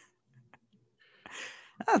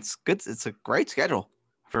 That's good. It's a great schedule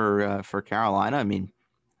for Carolina. I mean,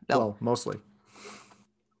 well, mostly.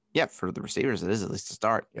 Yeah, for the receivers, it is at least to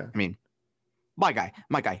start. Yeah. I mean, my guy,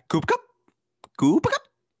 Cooper Kupp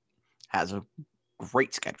has a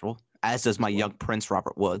great schedule, as does my young prince,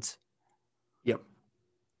 Robert Woods. Yep.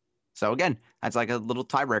 So again, that's like a little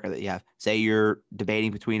tiebreaker that you have. Say you're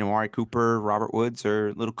debating between Amari Cooper, Robert Woods,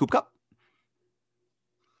 or little Cooper Kupp.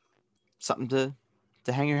 Something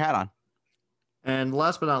to hang your hat on. And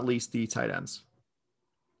last but not least, the tight ends.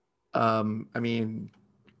 I mean,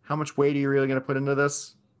 how much weight are you really going to put into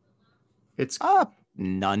this? It's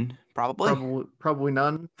none, probably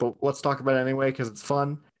none. But let's talk about it anyway because it's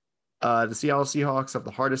fun. The Seattle Seahawks have the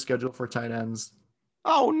hardest schedule for tight ends.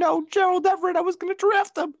 Oh no, Gerald Everett! I was going to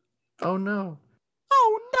draft him. Oh no.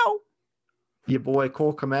 Your boy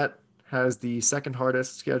Cole Kmet has the second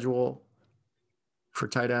hardest schedule for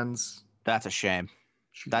tight ends. That's a shame.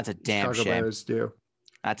 That's a damn Chicago shame. Bears do.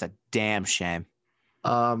 That's a damn shame.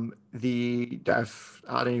 I don't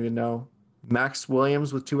even know. Max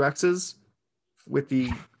Williams with 2 X's with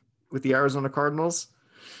the Arizona Cardinals.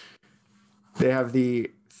 They have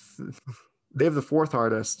the 4th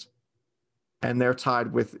hardest, and they're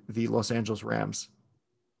tied with the Los Angeles Rams.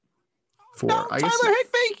 Tyler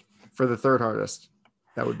Higbee for the 3rd hardest.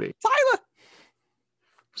 That would be Tyler.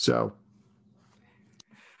 So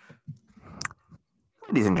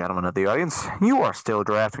Ladies and gentlemen of the audience, you are still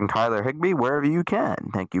drafting Tyler Higbee wherever you can.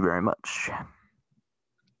 Thank you very much.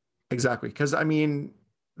 Exactly, because I mean,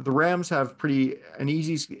 the Rams have an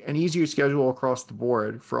easier schedule across the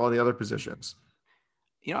board for all the other positions.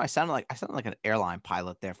 You know, I sounded like an airline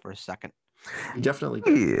pilot there for a second. You definitely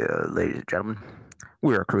did. Yeah, ladies and gentlemen,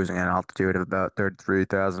 we are cruising at an altitude of about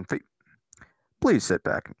 33,000 feet. Please sit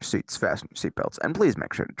back in your seats, fasten your seatbelts, and please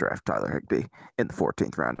make sure to draft Tyler Higbee in the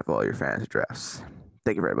 14th round of all your fantasy drafts.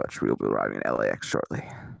 Thank you very much. We will be arriving in LAX shortly.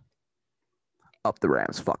 Up the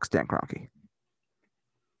Rams, fuck Stan Kroenke.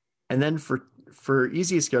 And then for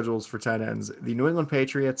easiest schedules for tight ends, the New England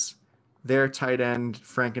Patriots, their tight end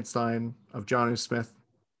Frankenstein of Jonnu Smith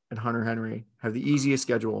and Hunter Henry have the easiest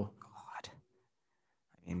schedule. God,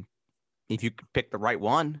 I mean, if you could pick the right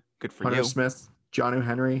one, good for Hunter you. Smith, Jonnu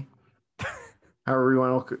Henry, however you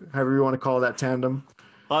want to call that tandem.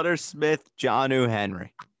 Hunter Smith, Jonnu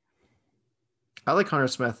Henry. I like Hunter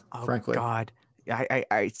Smith, frankly. God,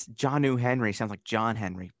 Jonnu Henry sounds like John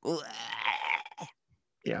Henry.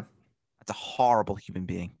 Yeah, that's a horrible human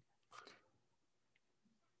being.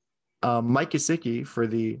 Mike Gesicki for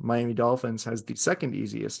the Miami Dolphins has the second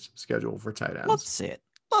easiest schedule for tight ends. Love to see it.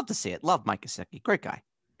 Love to see it. Love Mike Gesicki. Great guy.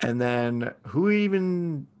 And then who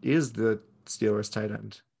even is the Steelers tight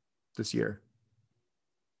end this year?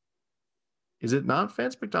 Is it not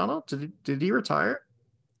Vance McDonald? Did he retire?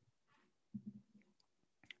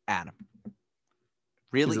 Adam.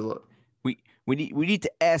 Really? We need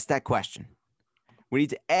to ask that question. We need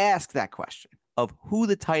to ask that question of who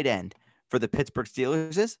the tight end for the Pittsburgh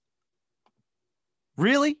Steelers is.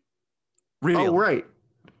 Really? Oh, right.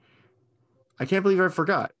 I can't believe I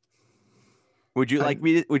forgot. Would you like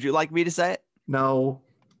me to say it? No.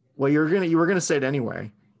 Well, you were gonna say it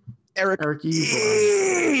anyway. Eric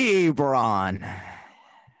Ebron.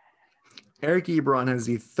 Eric Ebron has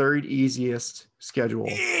the third easiest schedule.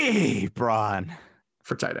 Ebron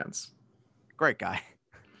for tight ends. Great guy.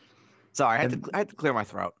 Sorry, I had to clear my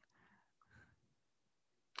throat.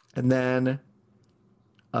 And then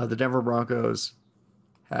the Denver Broncos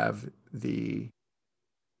have the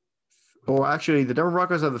Denver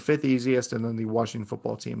Broncos have the fifth easiest, and then the Washington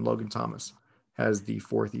football team, Logan Thomas, has the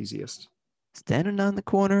fourth easiest. Standing on the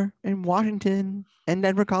corner in Washington and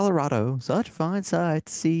Denver, Colorado. Such a fine sight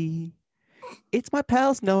to see. It's my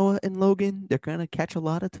pals Noah and Logan. They're going to catch a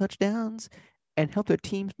lot of touchdowns and help their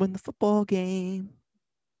teams win the football game.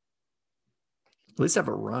 At least have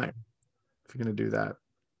a rhyme if you're going to do that.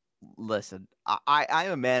 Listen, I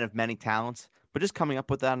am a man of many talents, but just coming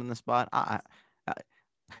up with that on the spot,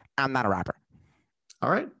 I'm not a rapper.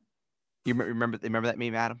 All right. You remember that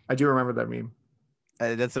meme, Adam? I do remember that meme.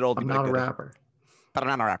 That's an oldie. I'm not a rapper. But I'm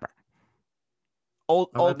not a rapper.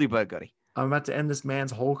 Oldie but goodie. I'm about to end this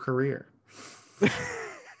man's whole career. Very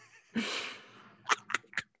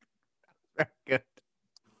good.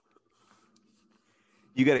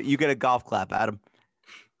 You get a golf clap, Adam.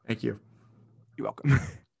 Thank you. You're welcome.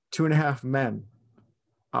 2.5 Men.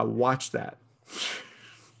 I watched that.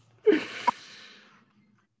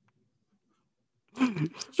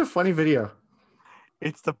 Such a funny video.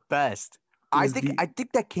 It's the best. I think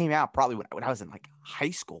that came out probably when I was in like high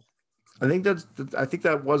school. I think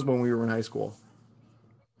that was when we were in high school.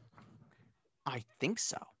 I think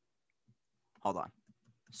so. Hold on.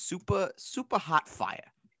 Super hot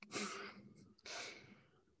fire.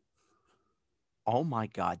 Oh my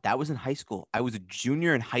God, that was in high school. I was a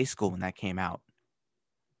junior in high school when that came out.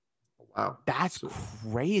 Wow, that's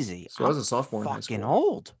crazy. So I was a sophomore in high school. Fucking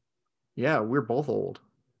old. Yeah, we're both old.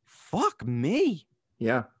 Fuck me.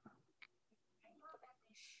 Yeah.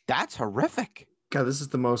 That's horrific. God, this is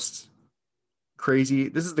the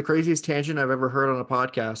craziest tangent I've ever heard on a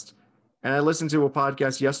podcast. And I listened to a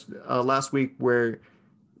podcast last week where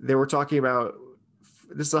they were talking about,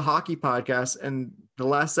 this is a hockey podcast, and the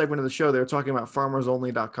last segment of the show, they were talking about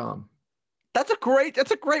farmersonly.com. That's a great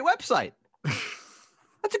website.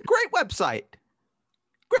 That's a great website.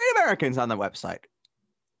 Great Americans on the website.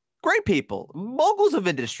 Great people. Moguls of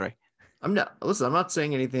industry. I'm not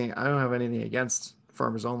saying anything. I don't have anything against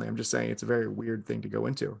Farmers Only. I'm just saying it's a very weird thing to go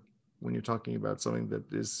into when you're talking about something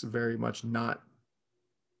that is very much not,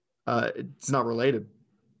 it's not related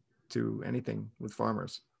to anything with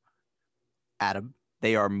farmers. Adam,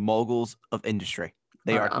 they are moguls of industry.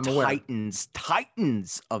 They are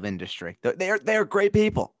titans of industry. They're great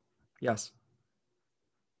people. Yes.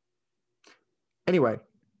 Anyway,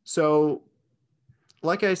 so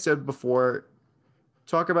like I said before,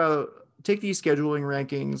 take these scheduling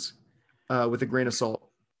rankings with a grain of salt,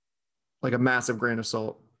 like a massive grain of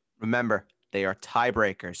salt. Remember, they are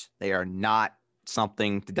tiebreakers. They are not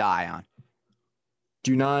something to die on.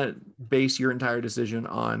 Do not base your entire decision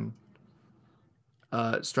on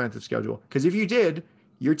strength of schedule. Because if you did,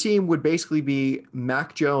 your team would basically be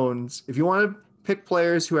Mac Jones. If you want to pick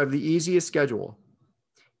players who have the easiest schedule,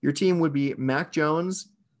 your team would be Mac Jones,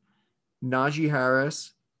 Najee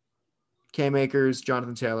Harris, Cam Akers,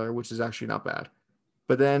 Jonathan Taylor, which is actually not bad.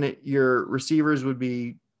 But then your receivers would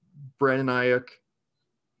be Brandon Ayuk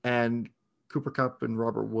and Cooper Kupp and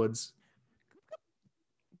Robert Woods.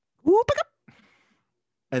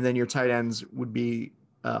 And then your tight ends would be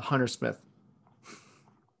Hunter Smith.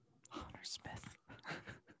 Hunter Smith.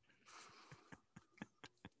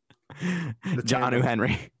 Jonnu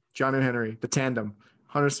Henry. Jonnu Henry, the tandem.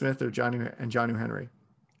 Hunter Smith or Jonnu Henry.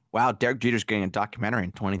 Wow, Derek Jeter's getting a documentary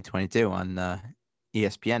in 2022 on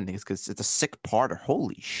ESPN because it's a 6-parter.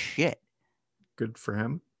 Holy shit. Good for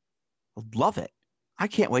him. I love it. I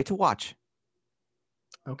can't wait to watch.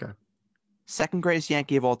 Okay. Second greatest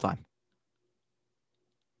Yankee of all time.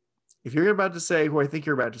 If you're about to say who I think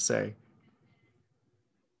you're about to say,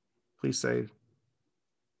 please say,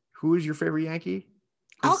 who is your favorite Yankee?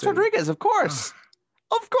 Alex Rodriguez, of course.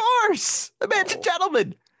 Of course. The man's a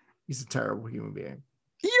gentleman. He's a terrible human being.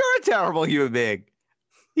 You're a terrible human being.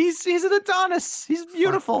 He's an Adonis. He's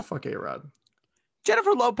beautiful. Fuck A-Rod.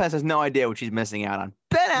 Jennifer Lopez has no idea what she's missing out on.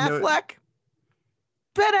 Ben Affleck.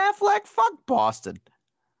 Fuck Boston.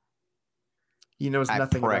 He knows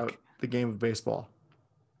nothing about the game of baseball.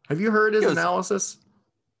 Have you heard his analysis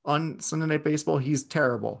on Sunday Night Baseball? He's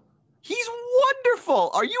terrible. He's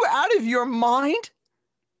wonderful. Are you out of your mind?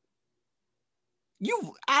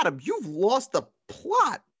 You've lost the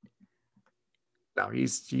plot. No,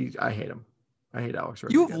 I hate him. I hate Alex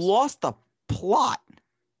Rodriguez. You've lost the plot.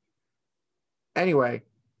 Anyway,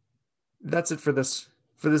 that's it for this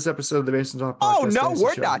episode of the Basement Talk Podcast. Oh no,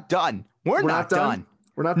 we're not done. We're not done.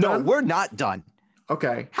 We're not done. No, we're not done.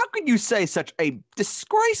 Okay. How could you say such a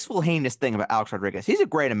disgraceful, heinous thing about Alex Rodriguez? He's a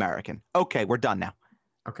great American. Okay, we're done now.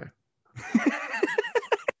 Okay.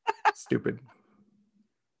 Stupid.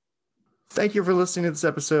 Thank you for listening to this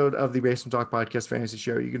episode of the Basement Talk Podcast Fantasy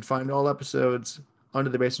Show. You can find all episodes under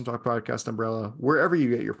the Basement Talk Podcast umbrella wherever you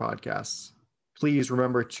get your podcasts. Please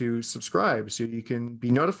remember to subscribe so you can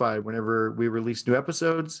be notified whenever we release new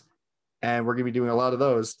episodes. And we're going to be doing a lot of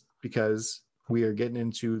those because we are getting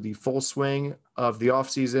into the full swing of the off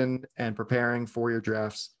season and preparing for your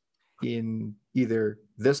drafts in either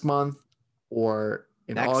this month or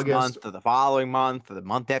in next August, month or the following month or the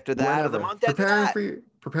month after that or the month after that.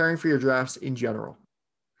 Preparing for your drafts in general.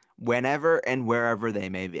 Whenever and wherever they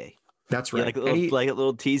may be. That's right. Like a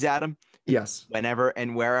little tease, Adam? Yes. Whenever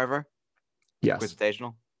and wherever? Yes.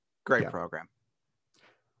 Quizitational? Great program.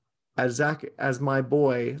 As my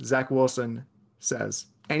boy, Zach Wilson says,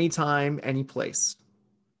 anytime, any place.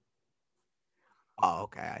 Oh,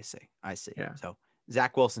 okay. I see. Yeah. So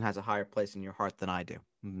Zach Wilson has a higher place in your heart than I do.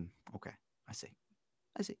 Okay. I see.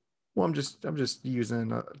 Well, I'm just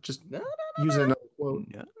using using another quote.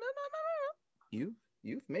 No.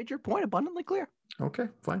 You've made your point abundantly clear. Okay,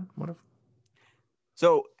 fine, whatever.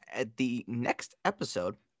 So at the next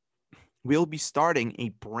episode, we'll be starting a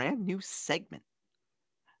brand new segment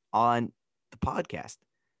on the podcast.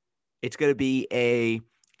 It's going to be I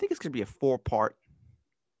think it's going to be a 4-part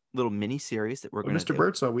little mini series that we're going to do. Mr.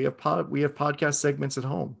 Birdsall, we have podcast segments at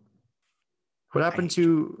home. What happened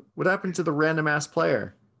to the random ass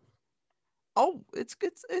player? Oh, it's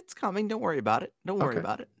coming. Don't worry about it. Don't worry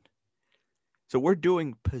about it. So we're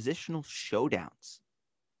doing positional showdowns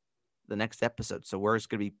the next episode. So we're just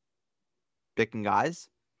going to be picking guys.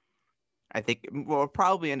 I think what we'll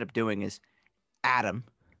probably end up doing is Adam,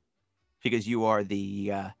 because you are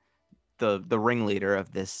the ringleader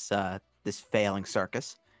of this failing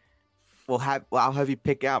circus. I'll have you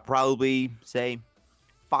pick out probably say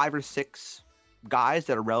 5 or 6 guys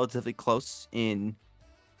that are relatively close in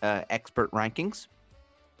expert rankings,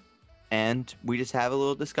 and we just have a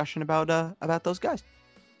little discussion about those guys.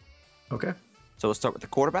 Okay. So we'll start with the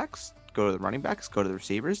quarterbacks, go to the running backs, go to the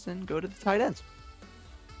receivers, and go to the tight ends.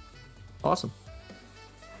 Awesome.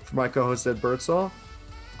 For my co-host Ed Birdsall,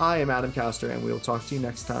 I am Adam Castor, and we will talk to you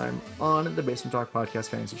next time on the Basement Talk Podcast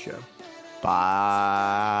Fantasy Show. Bye.